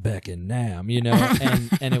back in Nam, you know,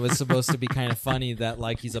 and it was supposed to be kind of funny that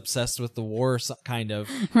like he's obsessed with the war, kind of.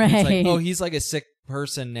 Right. It's like, oh, he's like a sick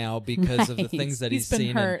person now because of the things that he's been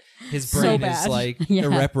seen. Hurt His brain is like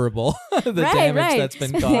irreparable. The damage that's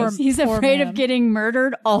been caused. He's afraid of getting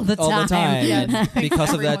murdered all the time. All the time. Yeah,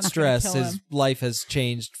 because of that stress, his life has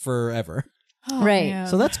changed forever. Oh, right. man.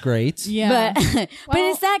 So that's great. Yeah. But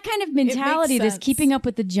it's that kind of mentality, this keeping up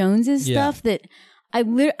with the Joneses stuff that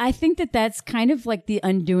I think that's kind of like the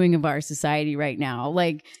undoing of our society right now.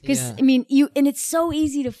 Like, because I mean, and it's so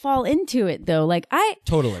easy to fall into it though. Like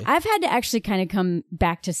I've had to actually kind of come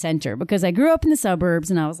back to center because I grew up in the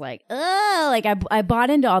suburbs and I was like, oh, like I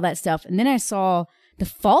bought into all that stuff. And then I saw the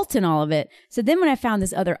fault in all of it. So then when I found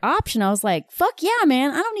this other option, I was like, fuck yeah, man.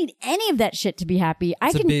 I don't need any of that shit to be happy.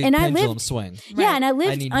 It's a big pendulum swing. Yeah. And I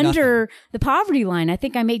lived under the poverty line. I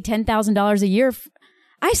think I made $10,000 a year.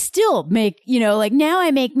 I still make, you know, like now I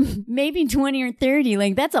make maybe 20 or 30.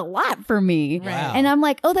 Like that's a lot for me. Wow. And I'm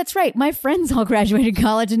like, oh, that's right. My friends all graduated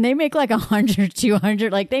college and they make like 100,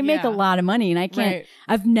 200. Like they make a lot of money and I can't,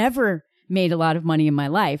 I've never made a lot of money in my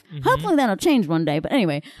life. Hopefully that'll change one day. But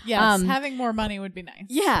anyway. Yes, having more money would be nice.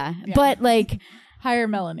 Yeah. But like, Hire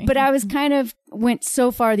Melanie. But I was kind of went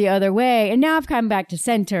so far the other way. And now I've come back to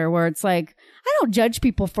center where it's like, I don't judge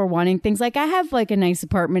people for wanting things. Like I have like a nice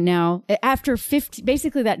apartment now. After 50,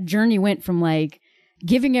 basically that journey went from like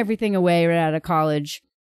giving everything away right out of college,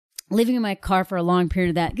 living in my car for a long period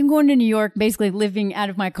of that, and going to New York, basically living out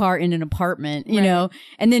of my car in an apartment, you know,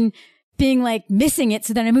 and then being like missing it.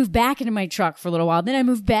 So then I moved back into my truck for a little while. Then I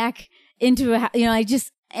moved back into a, you know,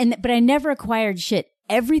 but I never acquired shit.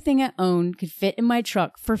 Everything I owned could fit in my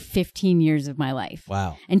truck for 15 years of my life.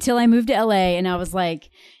 Wow. Until I moved to LA and I was like,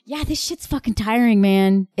 yeah, this shit's fucking tiring,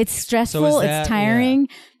 man. It's stressful. It's tiring.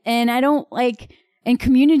 Yeah. And I don't like, and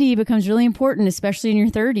community becomes really important, especially in your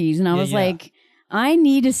 30s. And I was like, I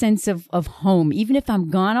need a sense of home, even if I'm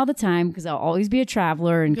gone all the time, because I'll always be a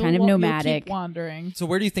traveler and kind of nomadic. You'll keep wandering. So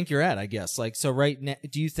where do you think you're at, I guess? Like, so right now,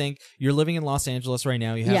 do you think you're living in Los Angeles right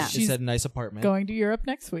now? You have you said a nice apartment. Going to Europe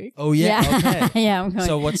next week. Oh, yeah. Okay. Yeah, I'm going.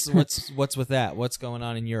 So what's with that? What's going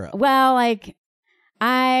on in Europe? Well, like,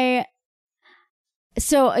 I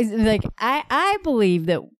believe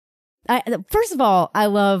that, first of all, I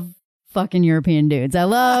love fucking European dudes. I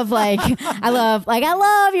love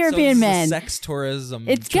European men. Sex tourism.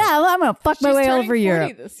 It's I'm gonna fuck my way over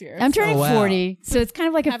Europe this year. I'm turning 40, so it's kind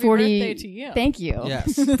of like Happy 40. Birthday to you. Thank you.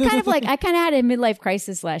 Yes. It's kind of like I kind of had a midlife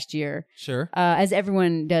crisis last year. Sure. As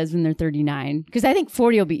everyone does when they're 39, because I think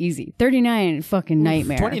 40 will be easy. 39, fucking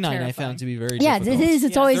nightmare. 29 Terrifying. I found to be very Yeah, difficult. it is.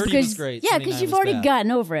 It's always 30 because was great. because you've 29 was already bad.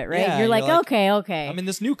 gotten over it, right? Yeah, you're like, okay. I'm in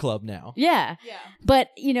this new club now. Yeah. But,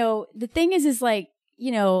 you know, the thing is like,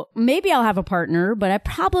 you know, maybe I'll have a partner, but I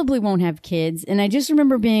probably won't have kids. And I just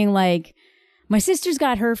remember being like, my sister's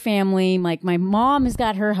got her family, like my mom has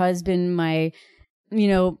got her husband, my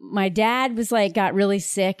dad was like, got really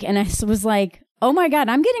sick. And I was like, oh my God,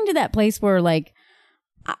 I'm getting to that place where like,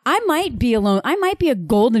 I might be alone. I might be a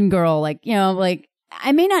golden girl. Like, you know, like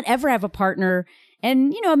I may not ever have a partner.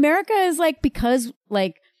 And, you know, America is like, because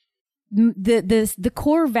like, the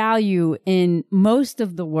core value in most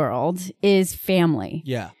of the world is family.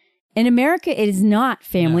 Yeah. In America, it is not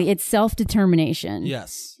family; it's self-determination.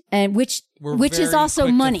 Yes. And which is also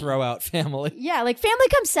quick money. To throw out family. Yeah, like family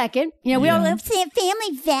comes second. You know, we all have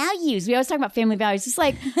family values. We always talk about family values. It's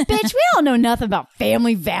like, bitch, we all know nothing about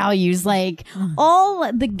family values. Like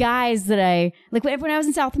all the guys that when I was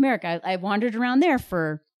in South America, I wandered around there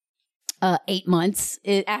for 8 months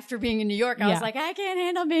after being in New York. I was like, I can't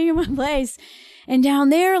handle being in one place. And down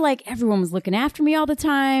there, like everyone was looking after me all the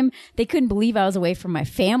time. They couldn't believe I was away from my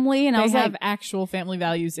family. And I was have like, actual family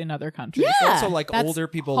values in other countries. Yeah. Also, like That's older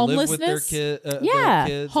people live with their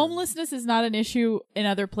kids. Homelessness is not an issue in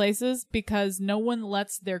other places because no one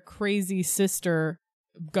lets their crazy sister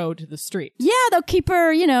go to the street. Yeah, they'll keep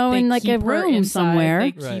her, you know, in like a room inside. somewhere.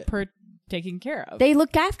 They keep her taken care of. They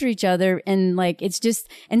look after each other, and like it's just,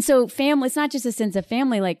 and so family. It's not just a sense of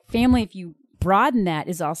family. Like family, if you broaden that,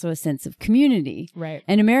 is also a sense of community. Right.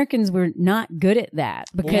 And Americans were not good at that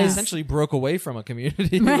because we essentially broke away from a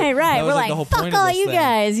community. Right. We're like the whole fuck point all of this you thing.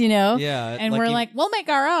 guys, you know. Yeah. And we're like, we'll make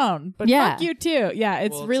our own, but fuck you too. Yeah.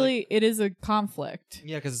 It's really, it is a conflict.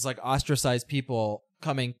 Yeah, because it's like ostracized people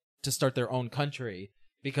coming to start their own country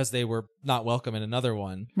because they were not welcome in another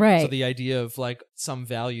one. Right. So the idea of like some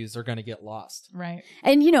values are going to get lost. Right.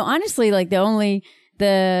 And, you know, honestly, like there's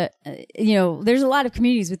a lot of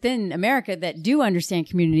communities within America that do understand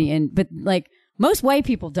community, but like most white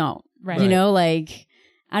people don't. Right. You know, like,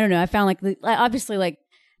 I don't know. I found like, obviously like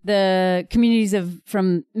the communities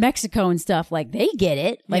from Mexico and stuff, like they get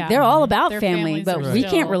it. Like they're all about Their family, families but are we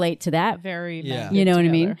still can't relate to that. Very, you know what I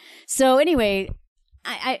mean? So anyway,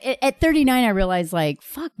 I at 39, I realized like,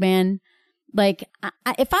 fuck, man. Like,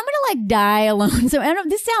 if I'm gonna like die alone, so I don't.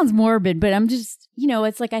 This sounds morbid, but I'm just, you know,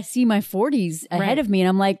 it's like I see my 40s ahead of me, and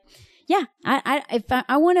I'm like, yeah,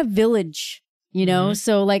 I want a village, you know. Mm-hmm.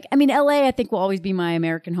 So like, I mean, LA, I think will always be my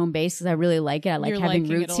American home base because I really like it. I like having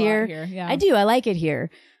roots here. Yeah. I do. I like it here,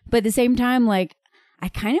 but at the same time, like, I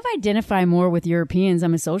kind of identify more with Europeans.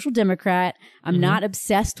 I'm a social democrat. I'm not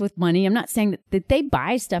obsessed with money. I'm not saying that they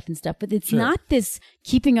buy stuff and stuff, but it's not this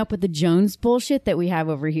keeping up with the Jones bullshit that we have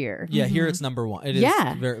over here. Yeah, here it's number one. It is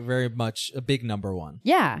very, very much a big number one.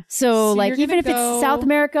 Yeah. So like, even if it's South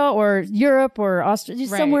America or Europe or Australia,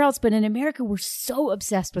 somewhere else, but in America, we're so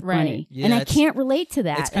obsessed with money. Yeah, and I can't relate to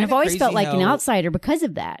that. And I've always felt like an outsider because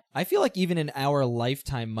of that. I feel like even in our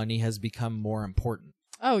lifetime, money has become more important.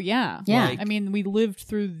 Oh, yeah. Yeah. Like, I mean, we lived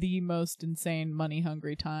through the most insane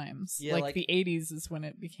money-hungry times. Yeah, like the 80s is when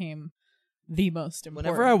it became the most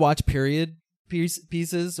important. Whenever I watch period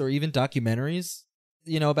pieces or even documentaries,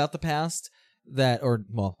 you know, about the past,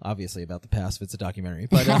 obviously about the past if it's a documentary,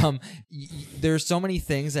 but there's so many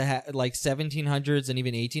things that like 1700s and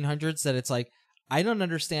even 1800s that it's like, I don't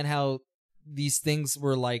understand how these things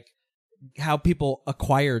were like, how people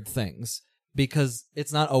acquired things. Because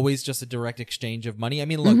it's not always just a direct exchange of money. I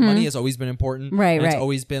mean, look, money has always been important. Right. It's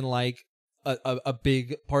always been like a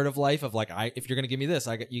big part of life of like, if you're going to give me this,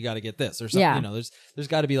 you got to get this or something. Yeah. You know, there's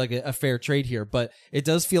got to be like a fair trade here. But it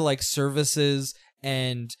does feel like services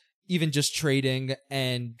and even just trading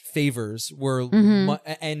and favors were,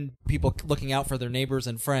 and people looking out for their neighbors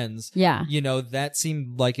and friends. Yeah. You know, that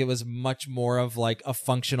seemed like it was much more of like a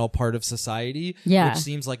functional part of society. Yeah. Which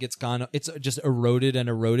seems like it's just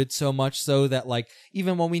eroded so much so that like,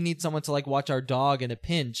 even when we need someone to like watch our dog in a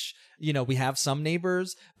pinch, you know, we have some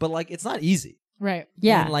neighbors, but like, it's not easy. Right.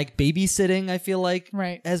 Yeah. And like babysitting, I feel like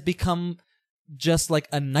has become just like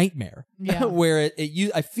a nightmare. Yeah. Where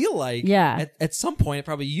I feel like Yeah. at some point it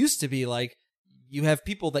probably used to be like you have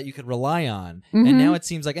people that you could rely on, and now it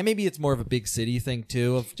seems like, and maybe it's more of a big city thing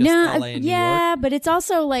too, of just LA and New York. Yeah, but it's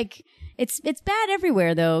also like it's bad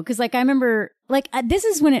everywhere though, because like I remember like this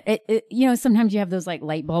is when it you know, sometimes you have those like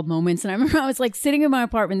light bulb moments, and I remember I was like sitting in my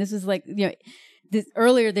apartment. This was like, you know,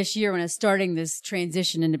 earlier this year when I was starting this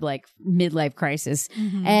transition into like midlife crisis,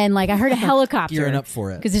 and like I heard a helicopter Gearing up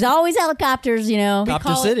for it because there's always helicopters, you know.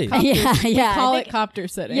 Copter City. Yeah. Call it Copter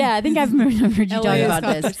City. Yeah, I think I've heard you talk about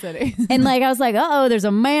Copter this. City. And like I was like, oh, there's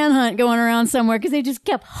a manhunt going around somewhere, because they just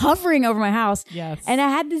kept hovering over my house. Yes. And I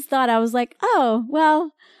had this thought. I was like, oh,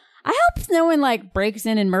 well, I hope no one like breaks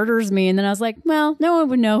in and murders me. And then I was like, well, no one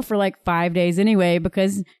would know for like 5 days anyway,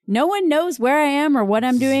 because no one knows where I am or what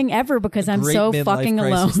I'm doing ever, because I'm so fucking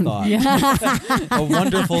alone. A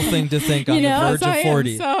wonderful thing to think on the verge of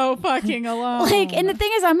 40. I'm so fucking alone. Like, and the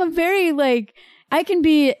thing is, I'm a very like, I can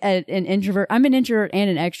be an introvert. I'm an introvert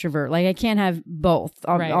and an extrovert. Like, I can't have both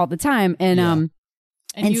all the time. And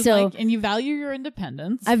and you so and you value your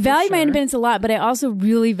independence. I value my independence a lot, but I also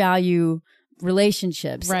really value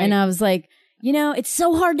relationships. Right. And I was like, you know, it's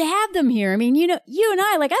so hard to have them here. I mean, you know, you and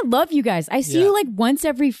I, like, I love you guys. I see you like once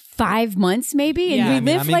every 5 months, maybe. And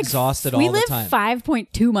we live I'm like exhausted we all live the time.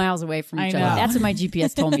 5.2 miles away from each I other. know. That's what my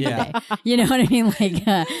GPS told me today. You know what I mean? Like,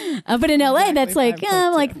 but in LA, that's like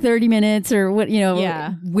 30 minutes or what, you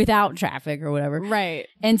know, without traffic or whatever. Right.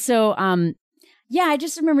 And so, yeah, I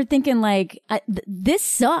just remember thinking like, this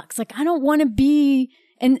sucks. Like, I don't want to be.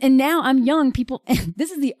 And now I'm young. People,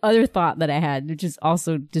 this is the other thought that I had, which is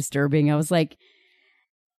also disturbing. I was like,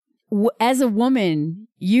 as a woman,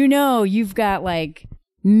 you know, you've got like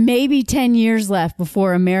maybe 10 years left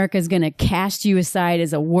before America's going to cast you aside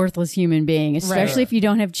as a worthless human being, especially if you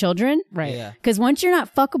don't have children. Right. Because once you're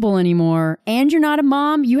not fuckable anymore and you're not a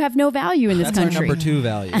mom, you have no value in this That's country. our number 2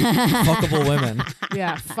 value. Fuckable women.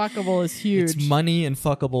 Yeah, fuckable is huge. It's money and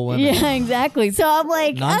fuckable women. Yeah, exactly. So I'm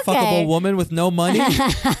like, non-fuckable woman with no money?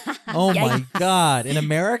 Oh my God. In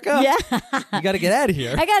America? Yeah. You got to get out of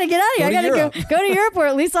here. I gotta get out of here. I gotta go to Europe, where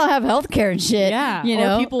at least I'll have health care and shit. Yeah. You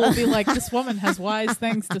know, or people will be like, this woman has wise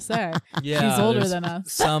things to say. Yeah, she's older there's than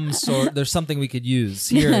us. There's something we could use.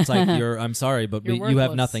 Here it's like, I'm sorry, but You're you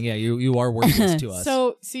have worthless. nothing. Yeah, you are worthless to us.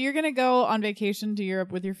 So you're gonna go on vacation to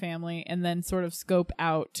Europe with your family, and then sort of scope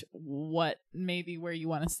out what maybe where you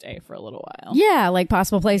want to stay for a little while. yeah, like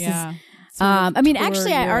possible places. Yeah. Sort of I mean, tour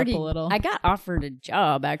actually, Europe a little. I got offered a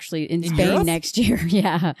job actually in Spain Europe? next year.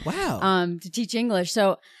 Yeah. Wow. To teach English.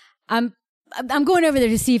 So I'm going over there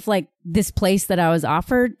to see if like this place that I was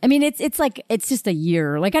offered. I mean, it's just a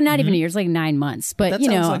year. Like, I'm not even a year. It's like 9 months. But that you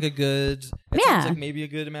sounds know, like a good. That sounds like maybe a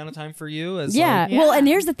good amount of time for you. As yeah. like, Well, and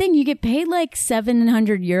here's the thing: you get paid like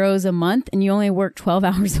 700 euros a month, and you only work 12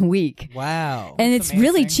 hours a week. wow. And it's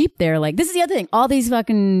really amazing. cheap there. Like, this is the other thing. All these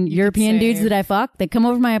fucking European dudes save. that I fuck, they come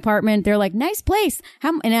over to my apartment. They're like, nice place.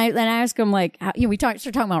 And I ask them like, we start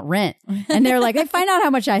talking about rent. And they're like, they find out how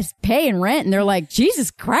much I pay in rent. And they're like, Jesus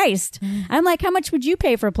Christ. I'm like, how much would you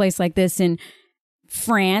pay for a place like this in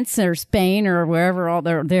France or Spain or wherever all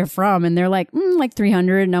they're from? And they're like, like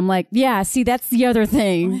 300. And I'm like, yeah, see, that's the other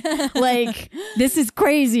thing. Like, this is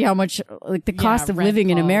crazy how much, like, the cost of rent living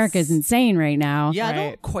in falls. America is insane right now. Yeah, I Right.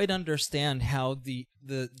 don't quite understand how the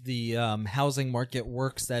housing market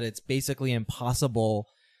works. That it's basically impossible.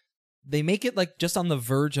 They make it like just on the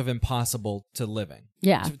verge of impossible to living.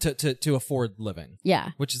 Yeah. To afford living.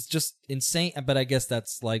 Yeah. Which is just insane. But I guess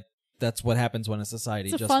that's what happens when a society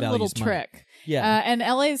It's a just fun values little money. trick. Yeah. And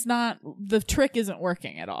LA's not, the trick isn't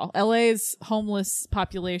working at all. LA's homeless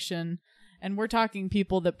population, and we're talking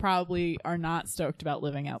people that probably are not stoked about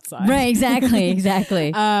living outside. Right, exactly. It is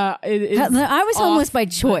I was homeless off by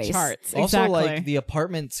the choice. charts. Also, Exactly. like the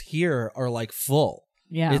apartments here are like full.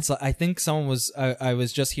 Yeah. It's I think someone was I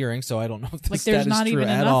was just hearing, so I don't know if this like stat there's is not true even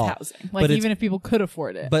at enough all. housing. But Like it's- even if people could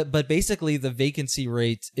afford it. But basically the vacancy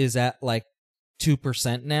rate is at like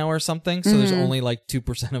 2% now or something. So there's only like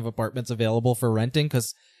 2% of apartments available for renting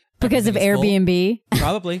because of Airbnb.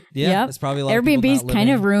 Probably. Yeah. It's probably like Airbnb's kind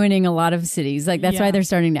of ruining a lot of cities. Like that's why they're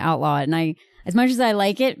starting to outlaw it. And as much as I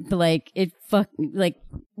like it, but like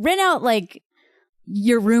rent out like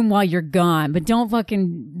your room while you're gone, but don't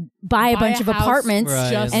fucking buy a bunch of apartments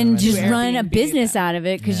and just run a business out of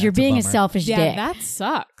it because you're being a selfish dick. Yeah, that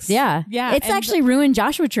sucks. Yeah. It's actually ruined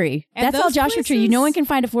Joshua Tree. That's all Joshua Tree. No one can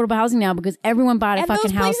find affordable housing now because everyone bought a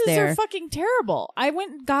fucking house there. Those places are fucking terrible. I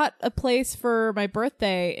went and got a place for my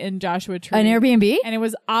birthday in Joshua Tree. An Airbnb? And it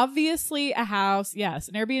was obviously a house. Yes,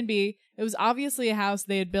 an Airbnb. It was obviously a house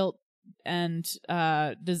they had built and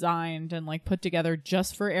designed and like put together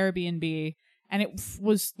just for Airbnb. And it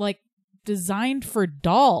was like designed for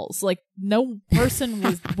dolls. Like no person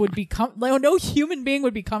would be no human being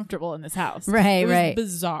would be comfortable in this house. Right, it was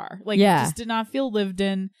bizarre. Like it just did not feel lived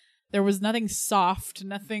in. There was nothing soft,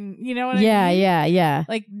 nothing. You know what I mean? Yeah.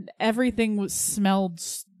 Like everything smelled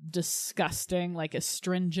disgusting, like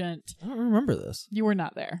astringent. I don't remember this. You were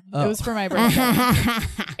not there. It was for my birthday.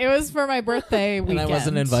 It was for my birthday weekend. And I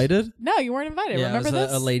wasn't invited? No, you weren't invited. Yeah, remember it was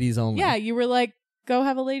this? a ladies only. Yeah, you were like, go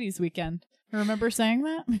have a ladies weekend. Remember saying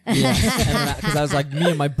that? Yeah, because I was like,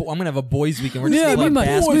 I'm gonna have a boys' weekend. We're just gonna play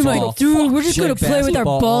basketball. Dude, we're just gonna play with our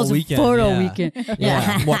balls and photo weekend.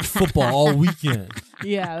 Yeah, watch football all weekend.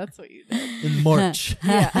 Yeah, that's what you did in March.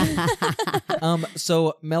 Yeah.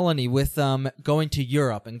 So Melanie, with going to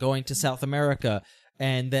Europe and going to South America,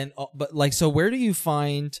 and then, but like, so where do you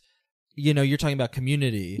find? You're talking about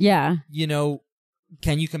community. Yeah.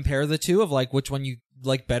 Can you compare the two of like which one you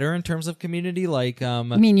like better in terms of community? Like, you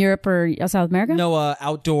mean Europe or South America? No,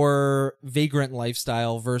 outdoor vagrant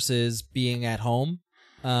lifestyle versus being at home.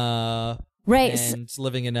 Right. And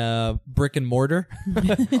living in a brick and mortar. Well,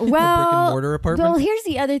 brick and mortar apartment. Well, here's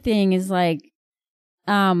the other thing is like,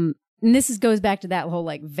 and this goes back to that whole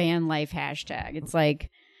like van life hashtag. It's like,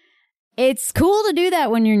 it's cool to do that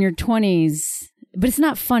when you're in your 20s, but it's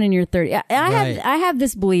not fun in your 30s. I have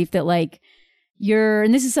this belief that like,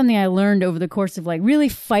 and this is something I learned over the course of like really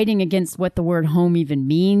fighting against what the word home even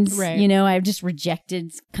means. Right. I've just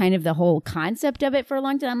rejected kind of the whole concept of it for a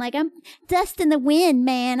long time. I'm like, I'm dust in the wind,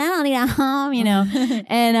 man. I don't need a home,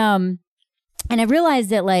 and I realized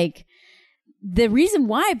that like the reason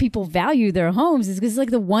why people value their homes is because it's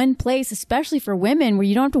like the one place, especially for women, where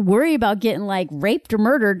you don't have to worry about getting like raped or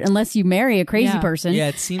murdered unless you marry a crazy person. Yeah,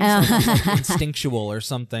 it seems like instinctual or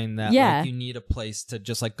something that like, you need a place to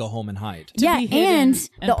just like go home and hide. Yeah, and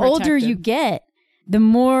the older you get, the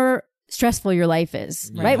more stressful your life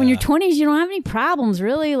is, right? When you're 20s, you don't have any problems,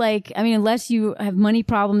 really. Like, I mean, unless you have money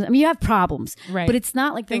problems. I mean, you have problems, right? But it's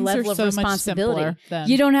not like the level of responsibility. Than...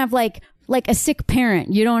 You don't have like a sick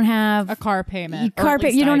parent. You don't have a car payment.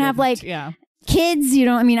 You don't have like kids. You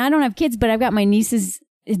don't. I mean, I don't have kids, but I've got my nieces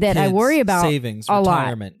that I worry about. Savings, a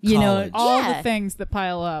retirement, lot. All the things that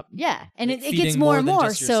pile up. Yeah, and it gets more and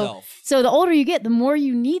more. So the older you get, the more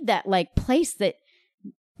you need that like place that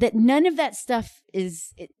none of that stuff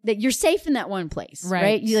is that you're safe in that one place,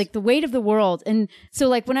 right? You like the weight of the world. And so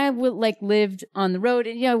like when I lived on the road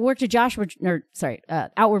and I worked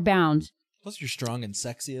at Outward Bound. Plus you're strong and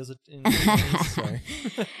sexy as a sorry.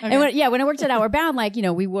 Okay. And when I worked at Outward Bound, like, I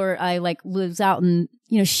was out and,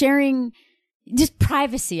 sharing just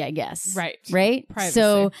privacy, I guess. Right. Privacy.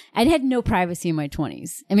 So I had no privacy in my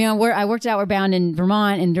 20s. I mean, I worked at Outward Bound in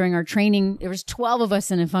Vermont, and during our training, there was 12 of us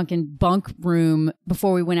in a fucking bunk room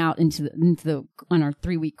before we went out on our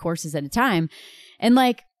 3-week courses at a time. And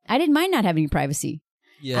like, I didn't mind not having privacy.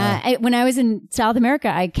 Yeah. When I was in South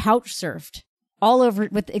America, I couch surfed all over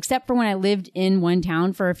except for when I lived in one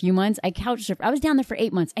town for a few months. I couch surfed. I was down there for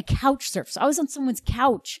 8 months. I couch surfed. So I was on someone's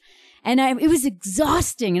couch. And it was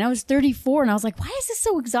exhausting. And I was 34, and I was like, why is this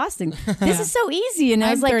so exhausting? This is so easy. And I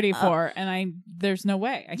was like, 34, and there's no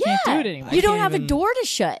way. I can't do it anymore. You don't have a door to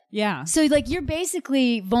shut. Yeah. So like you're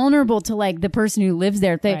basically vulnerable to like the person who lives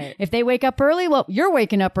there. If they wake up early, well, you're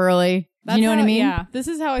waking up early. You know what I mean? Yeah. This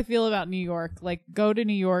is how I feel about New York. Like, go to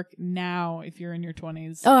New York now if you're in your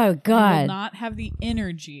 20s. Oh, God. You will not have the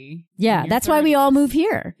energy. Yeah, that's why we all move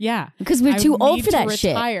here. Yeah. Because we're too old for that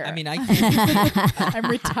shit. I mean, I can't.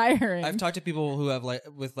 I'm retiring. I've talked to people who have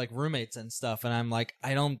with roommates and stuff, and I'm like,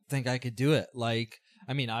 I don't think I could do it. Like,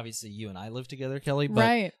 I mean, obviously you and I live together, Kelly,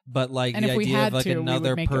 but like and the idea of like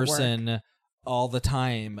another person all the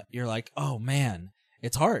time, you're like, oh man.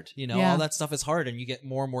 It's hard, all that stuff is hard, and you get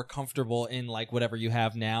more and more comfortable in like whatever you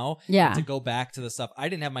have now. Yeah. And to go back to the stuff, I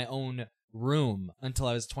didn't have my own room until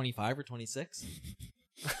I was 25 or 26.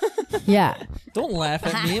 Yeah. Don't laugh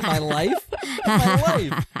at me in my life.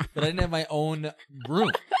 But I didn't have my own room.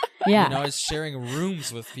 Yeah. You know, I was sharing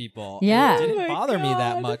rooms with people. Yeah. And it didn't bother me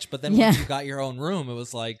that much. But then once you got your own room, it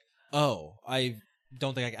was like, oh, I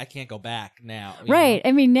don't think I can't go back now. Right.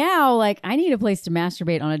 I mean, now, like, I need a place to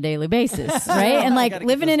masturbate on a daily basis, right? And, like,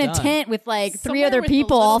 living in a tent with, like, three other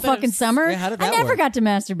people all fucking summer, how did that I never work? got to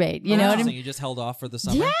masturbate. You know what I mean? You just held off for the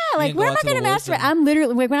summer? Yeah, like, where am I going to masturbate? I'm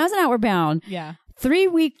literally, like, when I was in Outward Bound, 3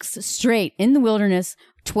 weeks straight in the wilderness,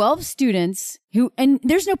 12 students who, and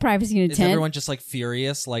there's no privacy in a tent. Is everyone just like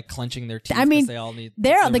furious, like clenching their teeth? I mean, they all need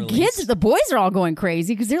the kids, the boys are all going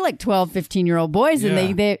crazy because they're like 12, 15-year-old boys, and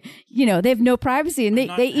they, you know, they have no privacy, and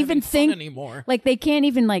they even think anymore. Like they can't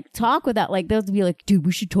even like talk without, like, they'll be like, dude,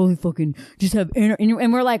 we should totally fucking just have,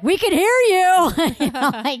 and we're like, we can hear you. You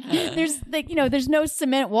know, like there's like, you know, there's no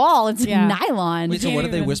cement wall. It's nylon. Wait, so what are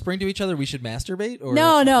they whispering to each other? We should masturbate? Or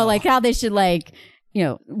no, like how they should, like, you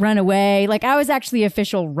know, run away. Like I was actually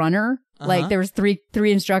official runner. Like there was three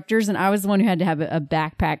instructors, and I was the one who had to have a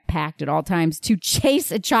backpack packed at all times to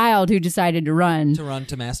chase a child who decided to run. To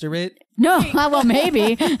masturbate? No, well,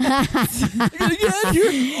 maybe.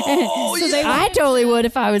 I totally would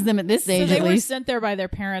if I was them at this age. So they at were least sent there by their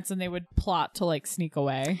parents, and they would plot to like sneak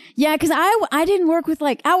away. Yeah, because I didn't work with,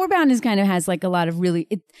 like, Outward Bound is kind of has like a lot of really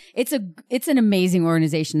it's an amazing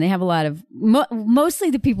organization. They have a lot of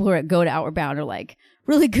mostly the people who go to Outward Bound are like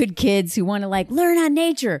really good kids who want to like learn on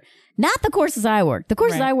nature. Not the courses I worked. The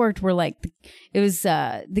courses I worked were like, it was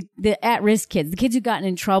the at-risk kids, the kids who gotten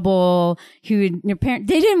in trouble, their parents,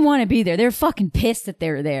 they didn't want to be there. They were fucking pissed that they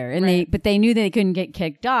were there, and but they knew that they couldn't get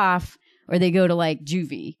kicked off, or they go to like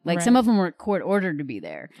juvie. Like some of them were court ordered to be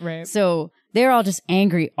there. Right. So they're all just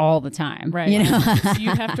angry all the time. Right. You know, so you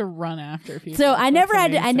have to run after people. So I never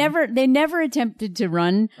had to, they never attempted to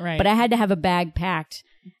run, but I had to have a bag packed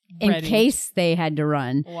in case they had to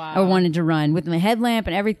run or wanted to run with my headlamp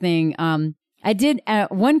and everything. I did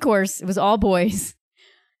one course. It was all boys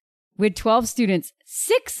with 12 students.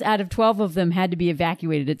 6 out of 12 of them had to be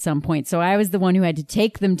evacuated at some point. So I was the one who had to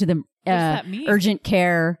take them to the urgent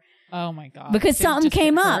care. Oh my God. Because something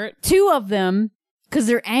came up. 2 of them, because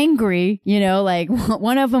they're angry, you know, like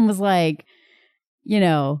one of them was like, you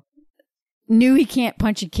know, knew he can't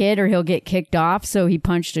punch a kid or he'll get kicked off, so he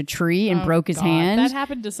punched a tree and broke his hand. That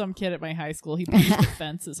happened to some kid at my high school. He punched the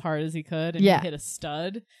fence as hard as he could, and he hit a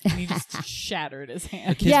stud, and he just shattered his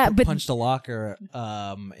hand. A kid punched a locker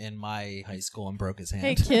in my high school and broke his hand.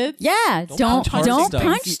 Hey, kids! Don't punch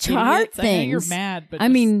hard things. I know you're mad, but I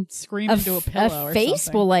mean, scream into a pillow. A face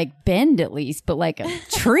something. will like bend at least, but like a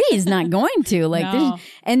tree is not going to. Like, no.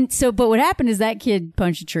 And so, but what happened is that kid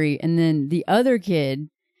punched a tree, and then the other kid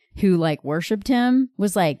who like worshipped him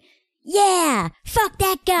was like, yeah, fuck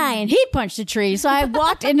that guy. And he punched a tree. So I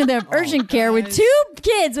walked into the urgent care with 2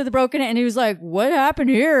 kids with a broken hand. And he was like, what happened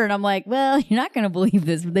here? And I'm like, well, you're not going to believe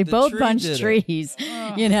this. But they both punched trees,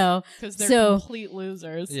 you know. Because they're complete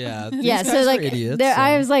losers. Yeah. Yeah. So like, idiots,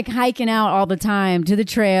 I was like hiking out all the time to the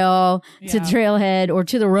trail, to the trailhead, or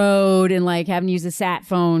to the road, and like having to use a sat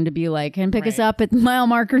phone to be like, can pick us up at mile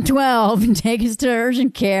marker 12 and take us to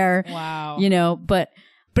urgent care. Wow. You know,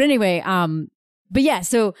 But anyway, but yeah,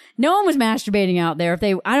 so no one was masturbating out there.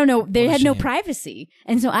 I don't know, they had no privacy.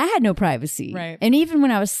 And so I had no privacy. Right. And even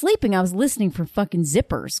when I was sleeping, I was listening for fucking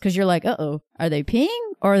zippers. Cause you're like, are they peeing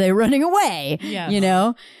or are they running away? Yes. You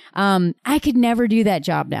know? I could never do that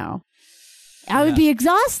job now. I would be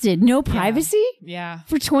exhausted. No privacy. Yeah.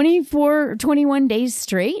 For 24, 21 days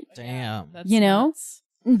straight. Damn. That's you know? nuts.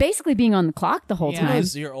 And basically being on the clock the whole time.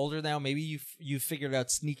 So you're older now. Maybe you figured out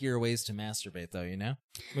sneakier ways to masturbate, though. You know,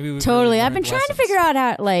 maybe totally. Really I've been trying to figure out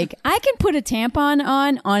how, like, I can put a tampon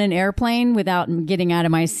on an airplane without getting out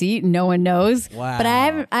of my seat, and no one knows. Wow. But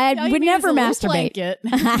I would never masturbate.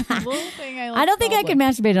 I don't think I could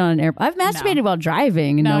masturbate on an airplane. I've masturbated while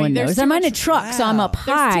driving, and no one knows. I'm in a truck, so I'm up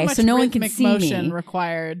high, so no one can see me.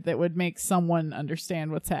 Required that would make someone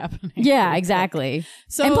understand what's happening. Yeah, exactly.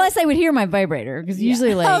 So, and plus, I would hear my vibrator because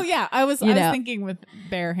usually, like, I was thinking with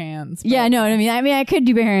bare hands. Yeah, no, I mean, I could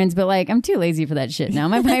do bare hands, but like, I'm too lazy for that shit now.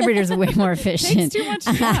 My vibrator's way more efficient.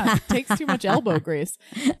 Takes too much elbow grease.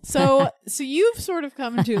 So you've sort of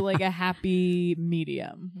come to like a happy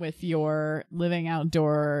medium with your living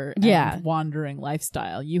outdoor and wandering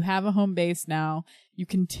lifestyle. You have a home base now. You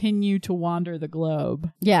continue to wander the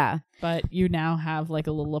globe. Yeah. But you now have like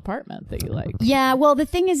a little apartment that you like. Yeah. Well, the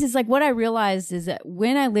thing is like what I realized is that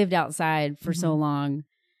when I lived outside for so long,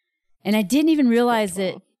 and I didn't even realize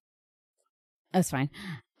it. That's fine.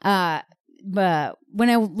 But when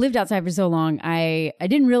I lived outside for so long, I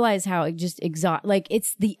didn't realize how it just like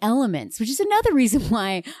it's the elements, which is another reason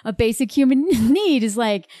why a basic human need is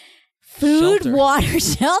like food, water,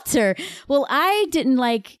 shelter. Well, I didn't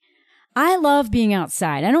like, I love being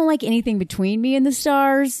outside. I don't like anything between me and the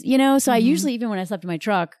stars, you know? So I usually, even when I slept in my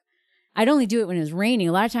truck, I'd only do it when it was raining.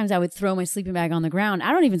 A lot of times I would throw my sleeping bag on the ground.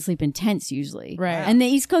 I don't even sleep in tents usually. Right. And the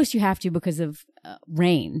East Coast, you have to because of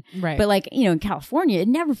rain. Right. But like, you know, in California, it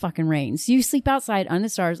never fucking rains. So you sleep outside under the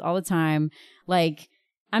stars all the time. Like,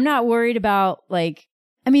 I'm not worried about like,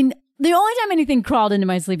 I mean, the only time anything crawled into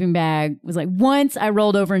my sleeping bag was like once I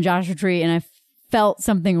rolled over in Joshua Tree and I felt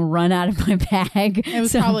something run out of my bag. It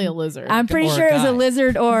was probably a lizard. I'm pretty sure it was a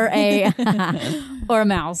lizard or a or a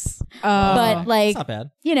mouse. But like, That's not bad.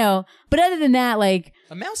 you know, but other than that, like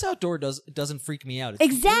A mouse outdoor doesn't freak me out.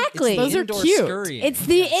 Exactly. It's the Those are indoor cute. scurrying. it's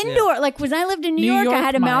the indoor. Like when I lived in New York, I York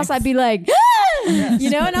had a mouse. mice. I'd be like, you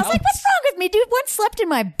know, and I was like, what's wrong with me? Dude, one slept in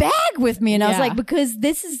my bag with me. And I was Yeah. like, because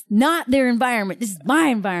this is not their environment. This is my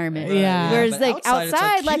environment. Right. Yeah. Whereas But like outside, it's,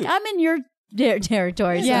 outside, like cute. I'm in your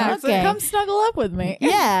territory. Yeah. So, okay. Come snuggle up with me.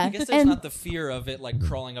 Yeah. I guess there's and not the fear of it like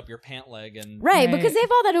crawling up your pant leg and right, Right. because they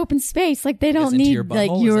have all that open space. Like they I guess don't into need your like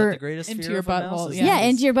butthole? Is that your the greatest into fear your of a mouse? butthole, Is yeah. yeah, that-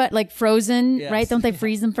 into your butt, like frozen, Yes. right? Don't they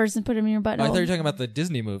freeze them first and put them in your butt? I thought you were talking about the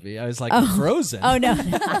Disney movie. I was like, Frozen. Oh no.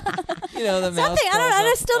 You know, the mouse Something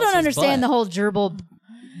I still don't understand the whole gerbil.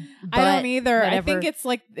 I don't butt, either. I whatever. think it's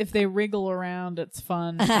like if they wriggle around, it's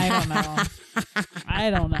fun. I don't know. I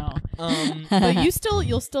don't know. But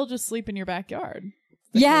you'll still just sleep in your backyard.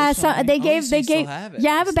 Yeah, so they gave Still yeah, have I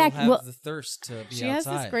have a back. Well, the thirst to be She has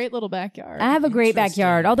outside. this great little backyard. I have a great Interesting.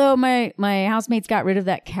 backyard. Although my housemates got rid of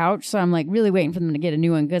that couch, so I'm like really waiting for them to get a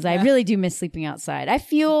new one because I really do miss sleeping outside. I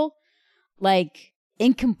feel like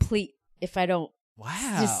incomplete if I don't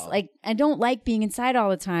Wow. just like I don't like being inside all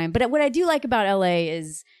the time. But what I do like about LA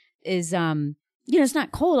is you know, it's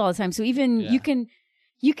not cold all the time. So even Yeah.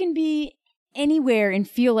 you can be anywhere and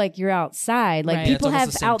feel like you're outside. Like Right. Yeah, it's people almost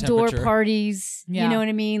have the same outdoor temperature. parties. Yeah. You know what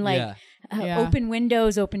I mean? Like Yeah. Yeah. open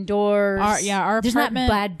windows, open doors. Our There's not apartment,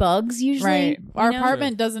 bad bugs usually. right? Our you know?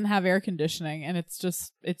 apartment doesn't have air conditioning, and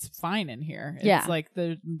it's fine in here. It's Yeah. like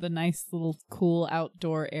the nice little cool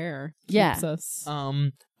outdoor air Yeah. keeps us.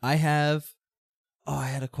 I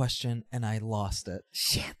had a question and I lost it.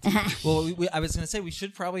 Shit. Well, I was going to say we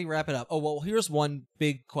should probably wrap it up. Oh, well, here's one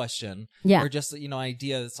big question. Yeah. Or just,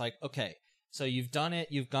 idea that's like, okay, so you've done it.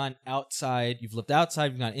 You've gone outside. You've lived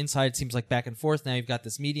outside. You've gone inside. It seems like back and forth. Now you've got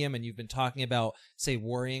this medium and you've been talking about, say,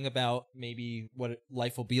 worrying about maybe what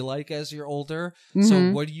life will be like as you're older.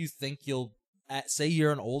 So what do you think say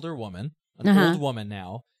you're an older woman, old woman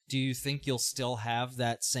now. Do you think you'll still have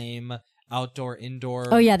that same outdoor,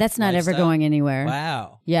 indoor? Oh yeah, that's not ever lifestyle? going anywhere.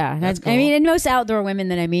 Wow. Yeah, That's I mean, cool. and most outdoor women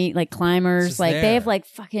that I meet, like climbers, just like they have there. like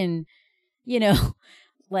fucking, you know,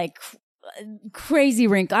 like crazy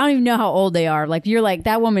wrinkle. I don't even know how old they are. Like you're like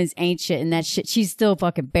that woman is ancient and that shit. She's still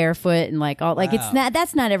fucking barefoot and like all like it's Wow. not.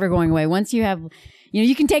 That's not ever going away. Once you have. You know,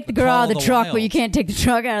 you can take the girl call out of of the the truck, but wild. you can't take the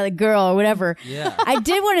truck out of the girl or whatever. Yeah. I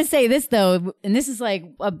did want to say this though, and this is like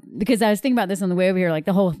because I was thinking about this on the way over here, like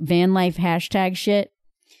the whole van life hashtag shit.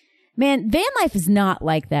 Man, van life is not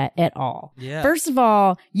like that at all. Yeah. First of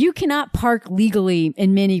all, you cannot park legally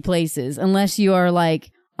in many places unless you are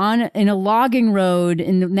like in a logging road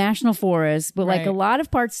in the national forest. But like Right. a lot of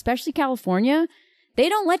parts, especially California, they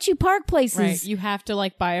don't let you park places. Right, you have to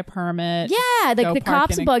like buy a permit. Yeah, like Go the park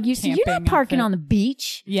cops in a will bug you. So you're not camping parking outfit. on the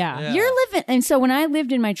beach. Yeah. Yeah. You're living. And so when I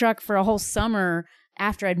lived in my truck for a whole summer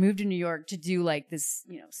after I'd moved to New York to do like this,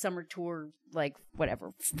 you know, summer tour, like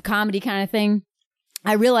whatever, comedy kind of thing,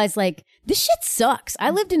 I realized like this shit sucks. I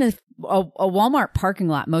lived in a Walmart parking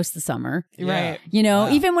lot most of the summer. Right. You know,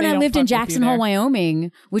 Wow. even when They I don't lived in fuck with you Jackson Hole, there.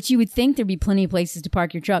 Wyoming, which you would think there'd be plenty of places to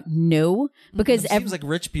park your truck. No, because It seems like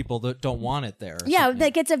rich people that don't want it there. or yeah, something.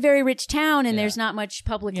 like it's a very rich town and Yeah. there's not much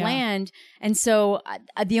public Yeah. land. And so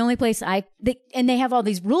the only place they have all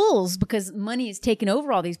these rules because money is taking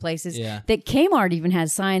over all these places Yeah. that Kmart even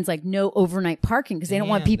has signs like no overnight parking because they don't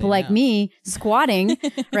want Damn, people they like know. me squatting.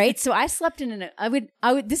 Right. So I slept I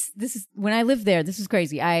would, this is when I lived there, this was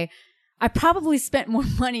crazy. I probably spent more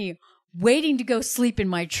money waiting to go sleep in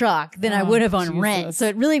my truck than I Oh, would have on rent. Jesus. So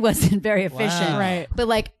it really wasn't very efficient. Wow. Right. But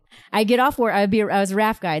like, I get off work. I was a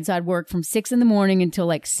raft guide, so I'd work from 6 a.m. until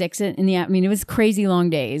like 6 in the. I mean, it was crazy long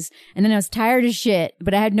days, and then I was tired as shit.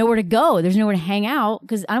 But I had nowhere to go. There's nowhere to hang out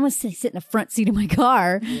because I don't want to sit in the front seat of my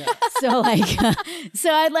car. So like,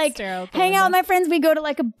 so I'd like Stare out the hang out with window. my friends. We go to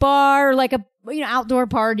like a bar or like a outdoor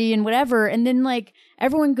party and whatever, and then like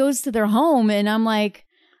everyone goes to their home, and I'm like.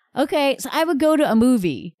 Okay, so I would go to a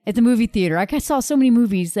movie at the movie theater. I saw so many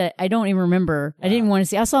movies that I don't even remember. I didn't want to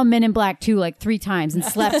see. I saw Men in Black 2 like 3 times and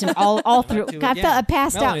slept and all through. I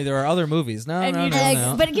passed Melanie, out. there are other movies. No, And no, you no, just-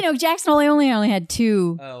 no. But you know, Jackson only had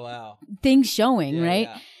 2 Oh wow. things showing, Yeah, right?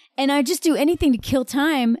 yeah. And I'd just do anything to kill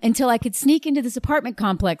time until I could sneak into this apartment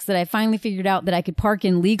complex that I finally figured out that I could park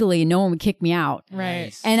in legally and no one would kick me out.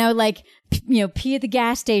 Right. And I would like, pee at the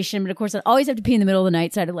gas station. But of course, I'd always have to pee in the middle of the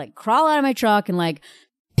night. So I had to like crawl out of my truck and like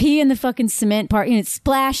pee in the fucking cement part, and it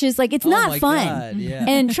splashes. Like, it's not fun. God, yeah.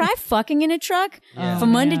 And try fucking in a truck.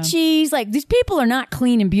 Famunda cheese. Like, these people are not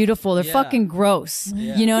clean and beautiful. They're fucking gross.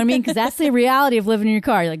 Yeah. You know what I mean? Because that's the reality of living in your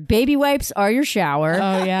car. Like, baby wipes are your shower.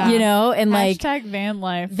 Oh, yeah. And like, hashtag van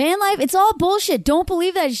life. van life, it's all bullshit. Don't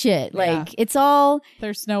believe that shit. Like, it's all,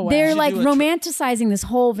 There's no way. they're like romanticizing this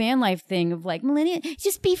whole van life thing of like, millennial,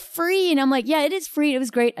 just be free. And I'm like, yeah, it is free. It was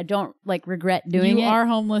great. I don't like regret doing it. You are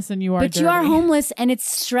homeless and you are But dirty. you are homeless and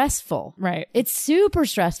it's stressful. Right. It's super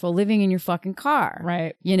stressful living in your fucking car.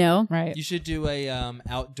 Right. You know? Right. You should do a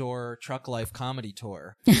outdoor truck life comedy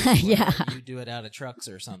tour. Yeah. You do it out of trucks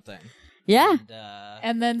or something. Yeah.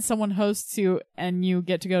 And then someone hosts you and you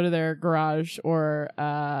get to go to their garage or their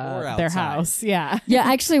outside. house. Yeah. Yeah.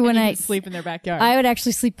 Actually, when You I can sleep in their backyard. I would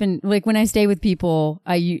actually sleep in, like, when I stay with people,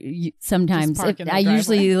 sometimes Just park in their I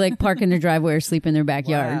usually driveway. like park in their driveway or sleep in their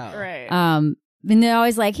backyard. Wow. right. And they're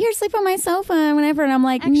always like, here, sleep on my sofa and whatever. And I'm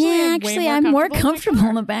like, I'm more comfortable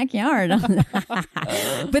in the backyard.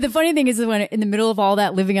 But the funny thing is that when in the middle of all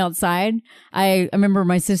that living outside, I remember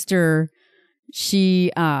my sister,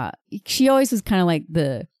 she always was kind of like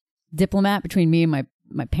the diplomat between me and my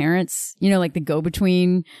parents, like the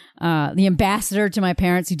go-between, the ambassador to my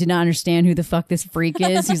parents who did not understand who the fuck this freak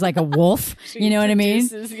is. Who's like a wolf. You know what I mean?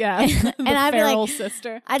 Yeah. And I'd be like,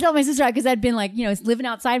 sister. I told my sister, because I'd been like, living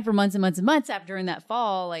outside for months and months and months after during that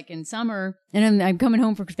fall, like in summer. And I'm coming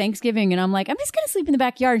home for Thanksgiving and I'm like, I'm just going to sleep in the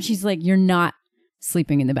backyard. And she's like, you're not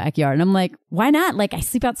sleeping in the backyard. And I'm like, why not? Like, I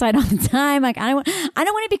sleep outside all the time. Like, I don't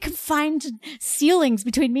want to be confined to ceilings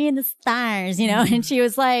between me and the stars, And she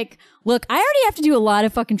was like, look, I already have to do a lot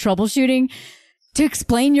of fucking troubleshooting to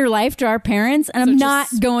explain your life to our parents, and I'm not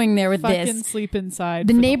going there with fucking this. Sleep inside.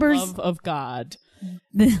 The for neighbors, the love of God.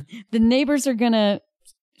 The neighbors are gonna.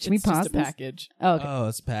 Should we It's pause just a this? package. Oh, okay. Oh,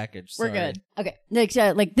 it's a package. We're Sorry. good.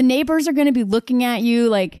 Okay. Like the neighbors are gonna be looking at you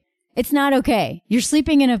like, it's not okay. You're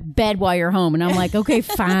sleeping in a bed while you're home. And I'm like, okay,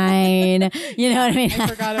 fine. You know what I mean? I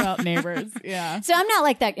forgot about neighbors. Yeah. So I'm not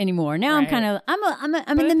like that anymore. Now I'm Right. kind of, I'm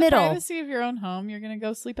But in the middle. privacy of your own home, you're going to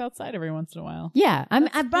go sleep outside every once in a while. Yeah.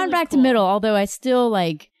 I've gone really back to cool. middle, although I still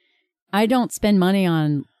like, I don't spend money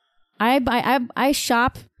on, I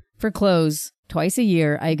shop for clothes twice a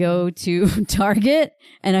year. I go to Target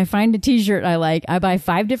and I find a t-shirt I like. I buy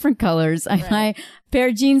 5 different colors. I buy a pair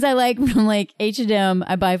of jeans I like from like H&M.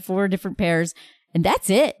 I buy 4 different pairs and that's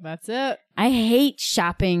it. That's it. I hate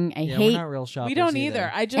shopping. I Yeah, hate. we're not real shoppers. We don't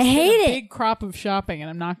either. I just I did hate a it. big crop of shopping and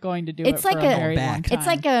I'm not going to do It's it for like a a- very long time. It's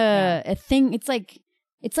like a thing. It's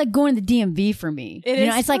like going to the DMV for me. It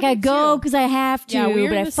is It's like for I me, go too. because I have to, yeah, we're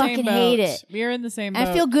but in I the same fucking boat. hate it. We're in the same boat.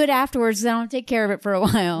 I feel good afterwards because I don't take care of it for a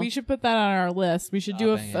while. We should put that on our list. We should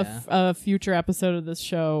do a future episode of this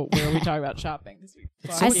show where we talk about shopping. 'cause we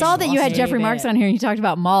I saw that you had fucking Jeffrey hate Marks it. on here and you talked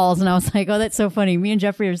about malls and I was like, oh, that's so funny. Me and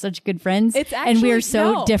Jeffrey are such good friends It's and we are actually-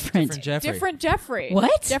 so no. different. Different Jeffrey. Different Jeffrey.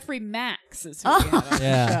 What? Jeffrey Max is who we had on the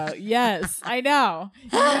Yeah. show. Yes, I know.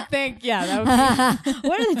 You would think, yeah, that would be.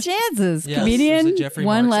 What are the chances? Yes, Comedian, there's a Jeffrey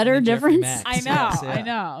one Marks letter and a Jeffrey difference. Max. I know, Yes, yeah. I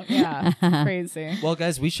know. Yeah, crazy. Well,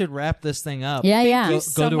 guys, we should wrap this thing up. Yeah, yeah. Go,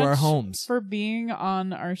 So go to our much homes. for being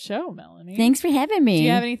on our show, Melanie. Thanks for having me. Do you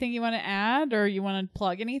have anything you want to add, or you want to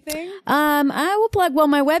plug anything? I will plug. Well,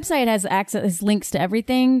 my website has access links to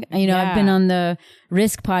everything. I've Yeah. been on the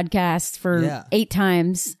Risk podcast for 8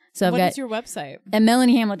 times. So I've What got is your website? at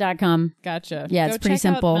MelanieHamlet.com. Gotcha. Yeah, Go it's pretty check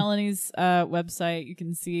simple. Out Melanie's website. You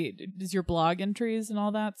can see does your blog entries and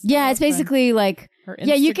all that. Yeah, it's basically like Her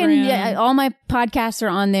you can. Instagram. Yeah, all my podcasts are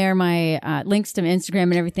on there. My links to Instagram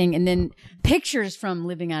and everything, and then pictures from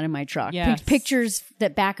living out of my truck. Yes. Pictures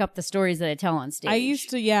that back up the stories that I tell on stage. I used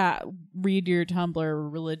to, read your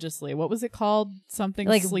Tumblr religiously. What was it called? Something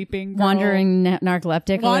like sleeping girl? wandering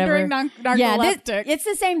narcoleptic. Wandering or whatever. narcoleptic. Yeah, it's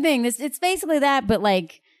the same thing. It's basically that, but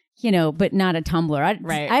like. But not a Tumblr.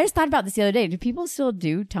 Right. I just thought about this the other day. Do people still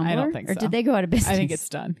do Tumblr? I don't think Or so. did they go out of business? I think it's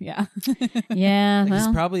done. Yeah. Yeah. He's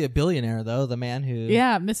Well, probably a billionaire, though. The man who.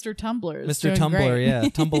 Yeah, Mr. Tumblr. is Mr. doing Tumblr, great. yeah.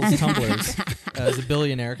 Tumblers is a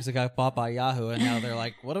billionaire because it got bought by Yahoo, and now they're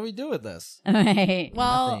like, what do we do with this? right.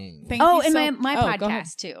 Well, Nothing. thank Oh, you and so- my go ahead.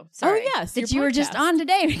 podcast too. Sorry. yes, that your you were just podcast. on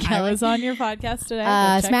today, I Kelly. was on your podcast today. Go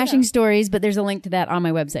check it Smashing out. Stories, but there's a link to that on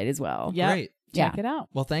my website as well. Yeah. Great. Check Yeah. it out.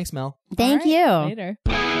 Well, thanks, Mel. Thank All right, you. Later.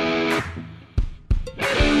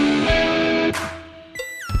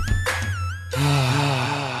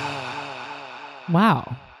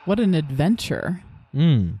 Wow. What an adventure.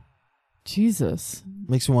 Mm. Jesus.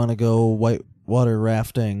 Makes me want to go white whitewater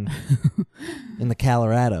rafting in the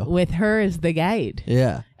Colorado. With her as the guide.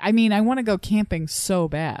 Yeah. I mean, I want to go camping so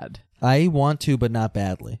bad. I want to, but not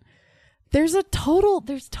badly. There's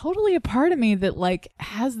totally a part of me that like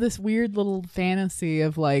has this weird little fantasy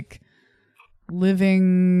of like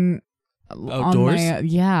living outdoors.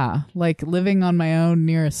 Like living on my own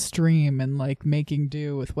near a stream and like making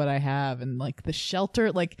do with what I have, and like the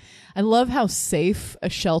shelter. Like I love how safe a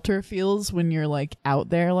shelter feels when you're like out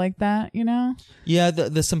there like that, you know? Yeah,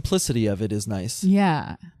 the simplicity of it is nice.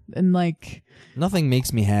 Yeah. And like nothing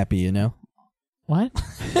makes me happy, you know? What?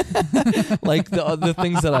 Like the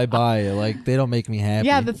things that I buy, like they don't make me happy.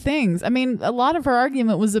 Yeah, the things. I mean, a lot of her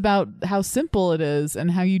argument was about how simple it is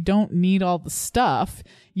and how you don't need all the stuff.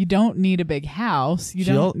 You don't need a big house. You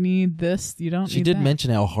don't need this. You don't need that. She did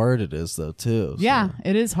mention how hard it is, though, too. So. Yeah,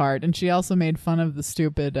 it is hard. And she also made fun of the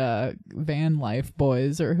stupid van life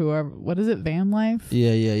boys or whoever. What is it? Van life?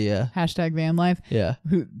 Yeah. Hashtag van life. Yeah.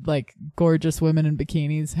 Who like gorgeous women in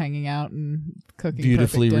bikinis hanging out and cooking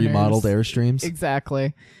beautifully perfect dinners. remodeled Airstreams.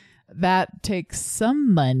 Exactly. That takes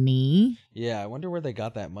some money. Yeah, I wonder where they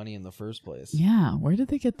got that money in the first place. Yeah, where did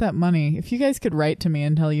they get that money? If you guys could write to me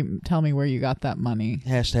and tell me where you got that money.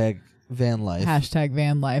 Hashtag van life. Hashtag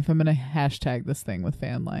van life. I'm gonna hashtag this thing with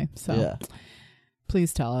van life. So yeah.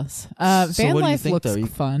 Please tell us. So van what do you life think, looks though?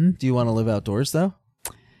 fun. Do you want to live outdoors though?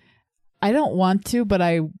 I don't want to, but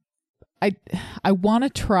I want to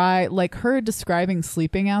try. Like her describing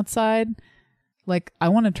sleeping outside. Like, I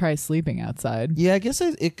want to try sleeping outside. Yeah, I guess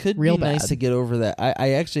it could Real be nice bad. to get over that.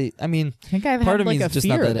 I think I've part had of like me a is just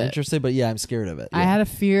fear not of that it. interested, but yeah, I'm scared of it. Yeah. I've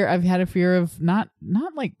had a fear of not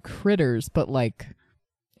like critters, but like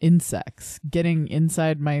insects getting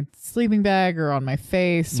inside my sleeping bag or on my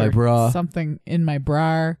face My or bra. something in my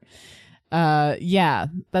bra. Yeah,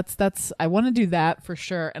 that's I want to do that for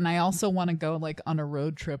sure. And I also want to go like on a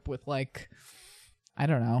road trip with like, I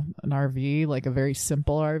don't know, an RV, like a very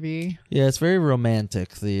simple RV. Yeah, it's very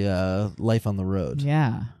romantic, the life on the road.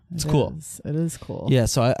 Yeah. It's cool. It is cool. Yeah,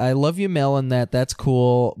 so I love you, Mel, in that. That's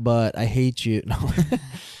cool, but I hate you. No,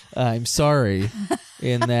 I'm sorry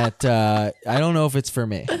in that I don't know if it's for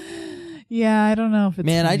me. Yeah, I don't know if it's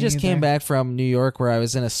Man, for I me just came either. back from New York where I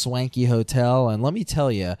was in a swanky hotel, and let me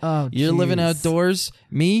tell you, you're living jeez. outdoors.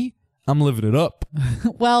 Me, I'm living it up.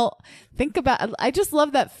 Well, think about. I just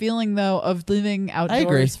love that feeling though of living agree.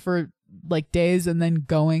 outdoors for like days and then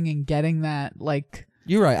going and getting that like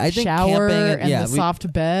You're right. I think shower camping, and the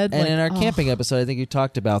soft bed. And like, in our camping episode, I think you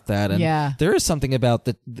talked about that. And Yeah. there is something about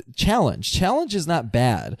the challenge. Challenge is not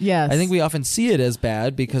bad. Yes. I think we often see it as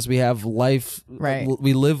bad because we have life. Right.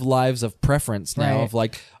 We live lives of preference now Right. of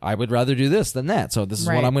like, I would rather do this than that. So this is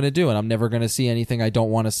Right. what I'm going to do. And I'm never going to see anything I don't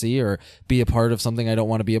want to see or be a part of something I don't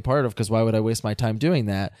want to be a part of because why would I waste my time doing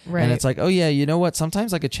that? Right. And it's like, oh yeah, you know what?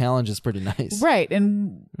 Sometimes like a challenge is pretty nice. Right,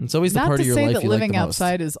 and It's always the not part to of your say life that you like living the most.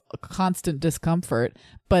 outside is a constant discomfort,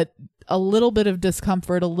 but a little bit of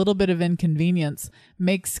discomfort, a little bit of inconvenience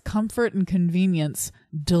makes comfort and convenience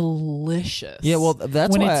delicious. Yeah, well,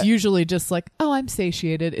 that's when why it's usually just like, oh, I'm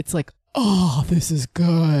satiated. It's like, oh, this is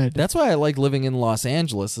good. That's why I like living in Los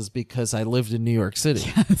Angeles is because I lived in New York City.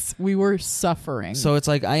 Yes, we were suffering. So it's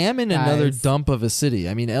like I am in another Guys. dump of a city.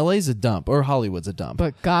 I mean, LA's a dump or Hollywood's a dump.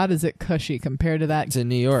 But God, is it cushy compared to that to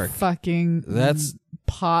New York. fucking That's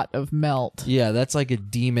pot of melt. yeah, that's like a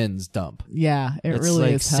demon's dump. Yeah, it It's really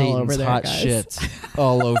like is hell Satan's over there, hot guys. shit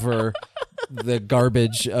all over the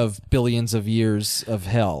garbage of billions of years of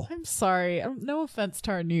hell. I'm sorry. No offense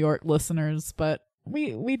to our New York listeners, but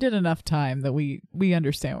we did enough time that we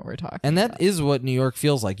understand what we're talking And about. that is what New York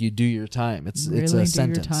feels like. You do your time. It's Really a do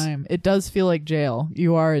sentence. your time. It does feel like jail.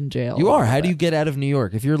 You are in jail. You a are. little How do bit. you get out of New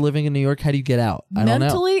York? If you're living in New York, how do you get out? I don't know.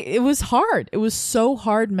 Mentally, it was hard. It was so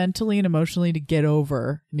hard mentally and emotionally to get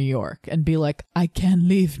over New York and be like, I can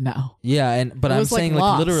leave now. Yeah, but It I'm was, like, saying like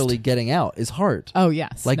lost. literally getting out is hard. Oh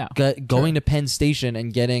yes, Like no. going to Penn Station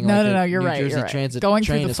and getting No, like no, a no. You're New right. Jersey You're right. Transit Going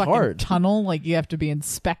train through the is fucking hard. tunnel, like you have to be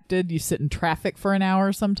inspected. You sit in traffic for an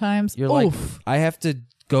hour sometimes. You're Oof. like, I have to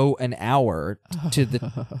go an hour to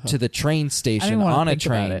the train station wanna on a think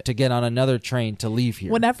about train it. to get on another train to leave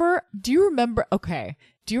here. Whenever, do you remember? Okay,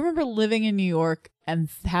 do you remember living in New York and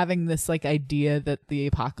having this like idea that the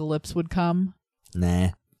apocalypse would come? Nah.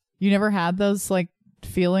 You never had those like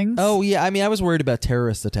feelings? Oh yeah, I mean, I was worried about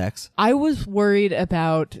terrorist attacks. I was worried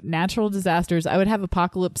about natural disasters. I would have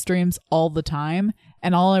apocalypse dreams all the time,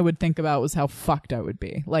 and all I would think about was how fucked I would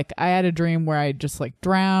be. Like, I had a dream where I just like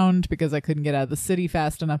drowned because I couldn't get out of the city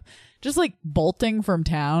fast enough. Just like bolting from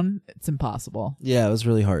town, it's impossible. Yeah, it was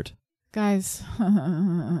really hard. Guys,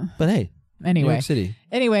 But hey, Anyway. New York City.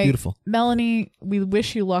 Anyway, beautiful. Melanie, we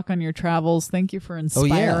wish you luck on your travels. Thank you for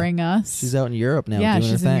inspiring us. She's out in Europe now. Yeah,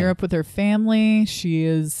 doing she's her thing. in Europe with her family. She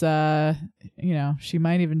is, she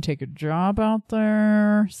might even take a job out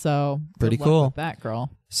there. So pretty good luck cool with that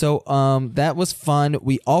girl. So that was fun.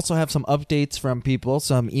 We also have some updates from people,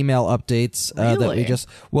 some email updates that we just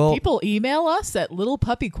people email us at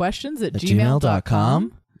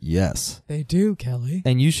littlepuppyquestions@gmail.com. Yes. They do, Kelly.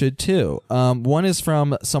 And you should too. One is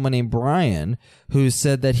from someone named Brian, who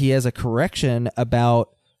said that he has a correction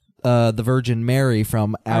about the Virgin Mary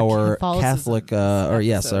from our Catholic,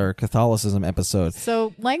 our Catholicism episode.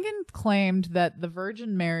 So Langan claimed that the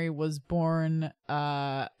Virgin Mary was born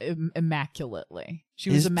immaculately. She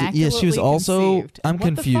was immaculately she was also conceived. I'm what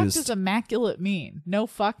confused. What the fuck does immaculate mean? No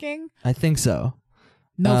fucking? I think so.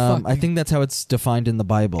 No fucking. I think that's how it's defined in the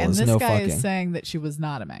Bible. And is this no guy fucking. is saying that she was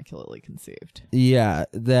not immaculately conceived. Yeah,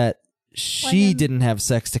 that she didn't have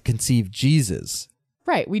sex to conceive Jesus.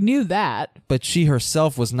 Right, we knew that. But she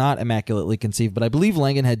herself was not immaculately conceived, but I believe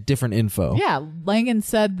Langan had different info. Yeah, Langan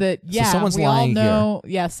said that, so someone's we lying all know.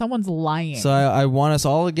 here. Yeah, someone's lying. So I want us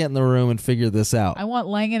all to get in the room and figure this out. I want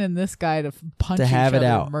Langan and this guy to punch to have each it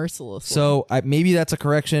other out mercilessly. So maybe that's a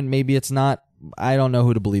correction. Maybe it's not. I don't know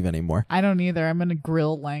who to believe anymore. I don't either. I'm going to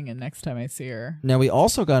grill Langan next time I see her. Now, we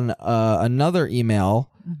also got another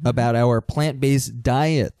email about our plant-based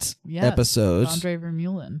diet episode. Andre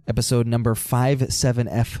Vermeulen. Episode number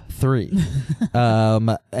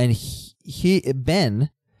 57F3. And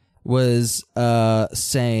Ben was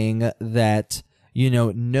saying that,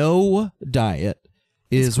 no diet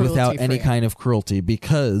is without any kind of cruelty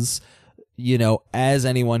because... as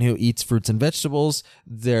anyone who eats fruits and vegetables,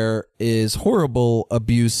 there is horrible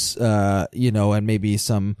abuse, and maybe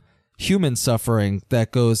some human suffering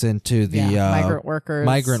that goes into the migrant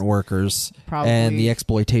workers Probably. And the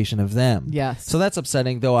exploitation of them. Yes. So that's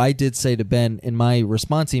upsetting, though I did say to Ben in my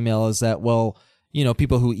response email is that,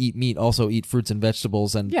 people who eat meat also eat fruits and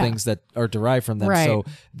vegetables and things that are derived from them. Right. So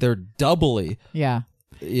they're doubly,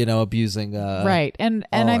 abusing right. And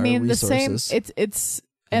I mean, the same,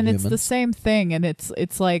 it's the same thing, and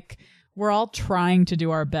it's like we're all trying to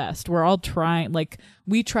do our best. We're all trying, like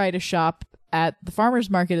we try to shop at the farmer's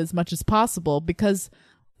market as much as possible because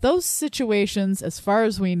those situations, as far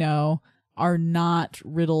as we know, are not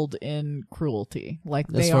riddled in cruelty. Like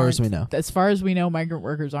as far as we know, migrant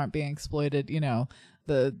workers aren't being exploited.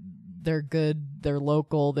 They're good, they're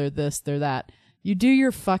local, they're this, they're that. You do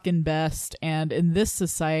your fucking best, and in this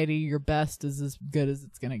society, your best is as good as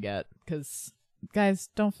it's gonna get because. Guys,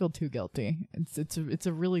 don't feel too guilty. It's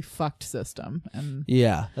a really fucked system, and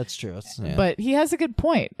yeah, that's true. But he has a good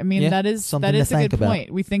point. I mean, that is a good point.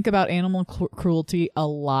 We think about animal cruelty a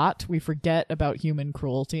lot. We forget about human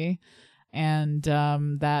cruelty, and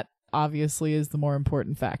that obviously is the more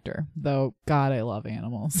important factor. Though, God, I love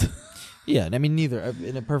animals. Yeah, I mean, neither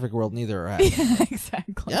in a perfect world, neither are happy. Yeah,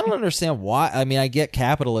 exactly. I don't understand why. I mean, I get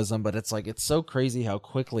capitalism, but it's like it's so crazy how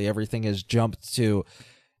quickly everything has jumped to.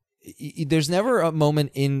 There's never a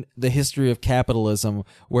moment in the history of capitalism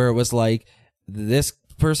where it was like this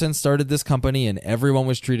person started this company and everyone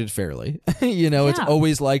was treated fairly. It's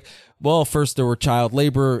always like, well, first there were child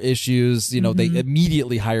labor issues. They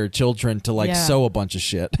immediately hired children to sew a bunch of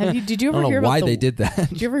shit. Did you ever I don't hear know why about they did that?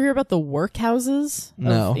 Did you ever hear about the workhouses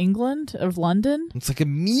of England, of London? It's like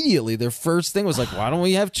immediately their first thing was like, why don't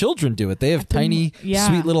we have children do it? They have tiny,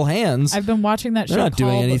 sweet little hands. I've been watching that show. They're not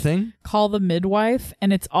doing anything. Call the Midwife,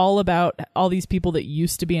 and it's all about all these people that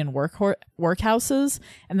used to be in workhouses.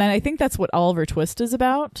 And then I think that's what Oliver Twist is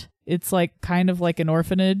about. It's like kind of like an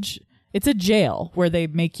orphanage. It's a jail where they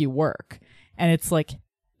make you work. And it's like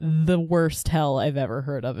the worst hell I've ever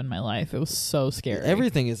heard of in my life. It was so scary.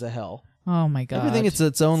 Everything is a hell. Oh my God. Everything is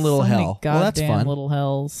its own little hell. Well, that's fun. Little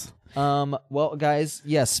hells. Well, guys,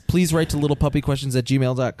 yes, please write to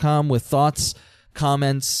littlepuppyquestions@gmail.com with thoughts,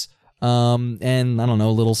 comments, and I don't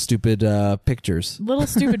know, little stupid pictures. Little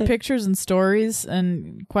stupid pictures and stories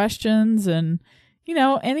and questions and,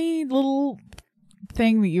 any little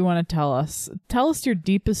thing that you want to tell us. Tell us your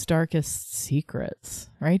deepest, darkest secrets,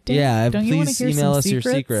 right, Dave? Yeah, Don't you please email us your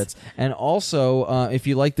secrets. And also, if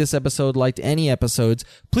you like this episode, liked any episodes,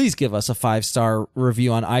 please give us a 5-star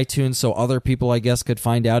review on iTunes so other people, I guess, could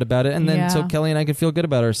find out about it. And then so Kelly and I could feel good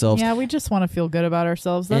about ourselves. Yeah, we just want to feel good about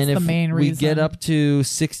ourselves. That's the main reason. We get up to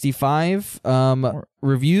 65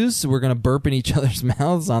 reviews, we're going to burp in each other's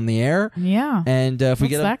mouths on the air. Yeah. And if we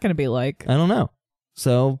get what's that going to be like? I don't know.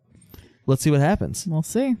 So let's see what happens. We'll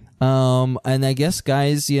see. And I guess,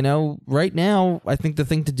 guys, right now, I think the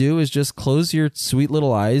thing to do is just close your sweet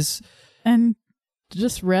little eyes. And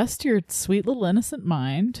just rest your sweet little innocent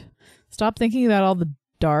mind. Stop thinking about all the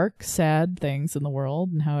dark, sad things in the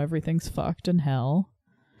world and how everything's fucked in hell.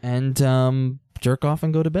 And jerk off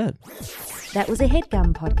and go to bed. That was a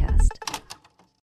HeadGum podcast.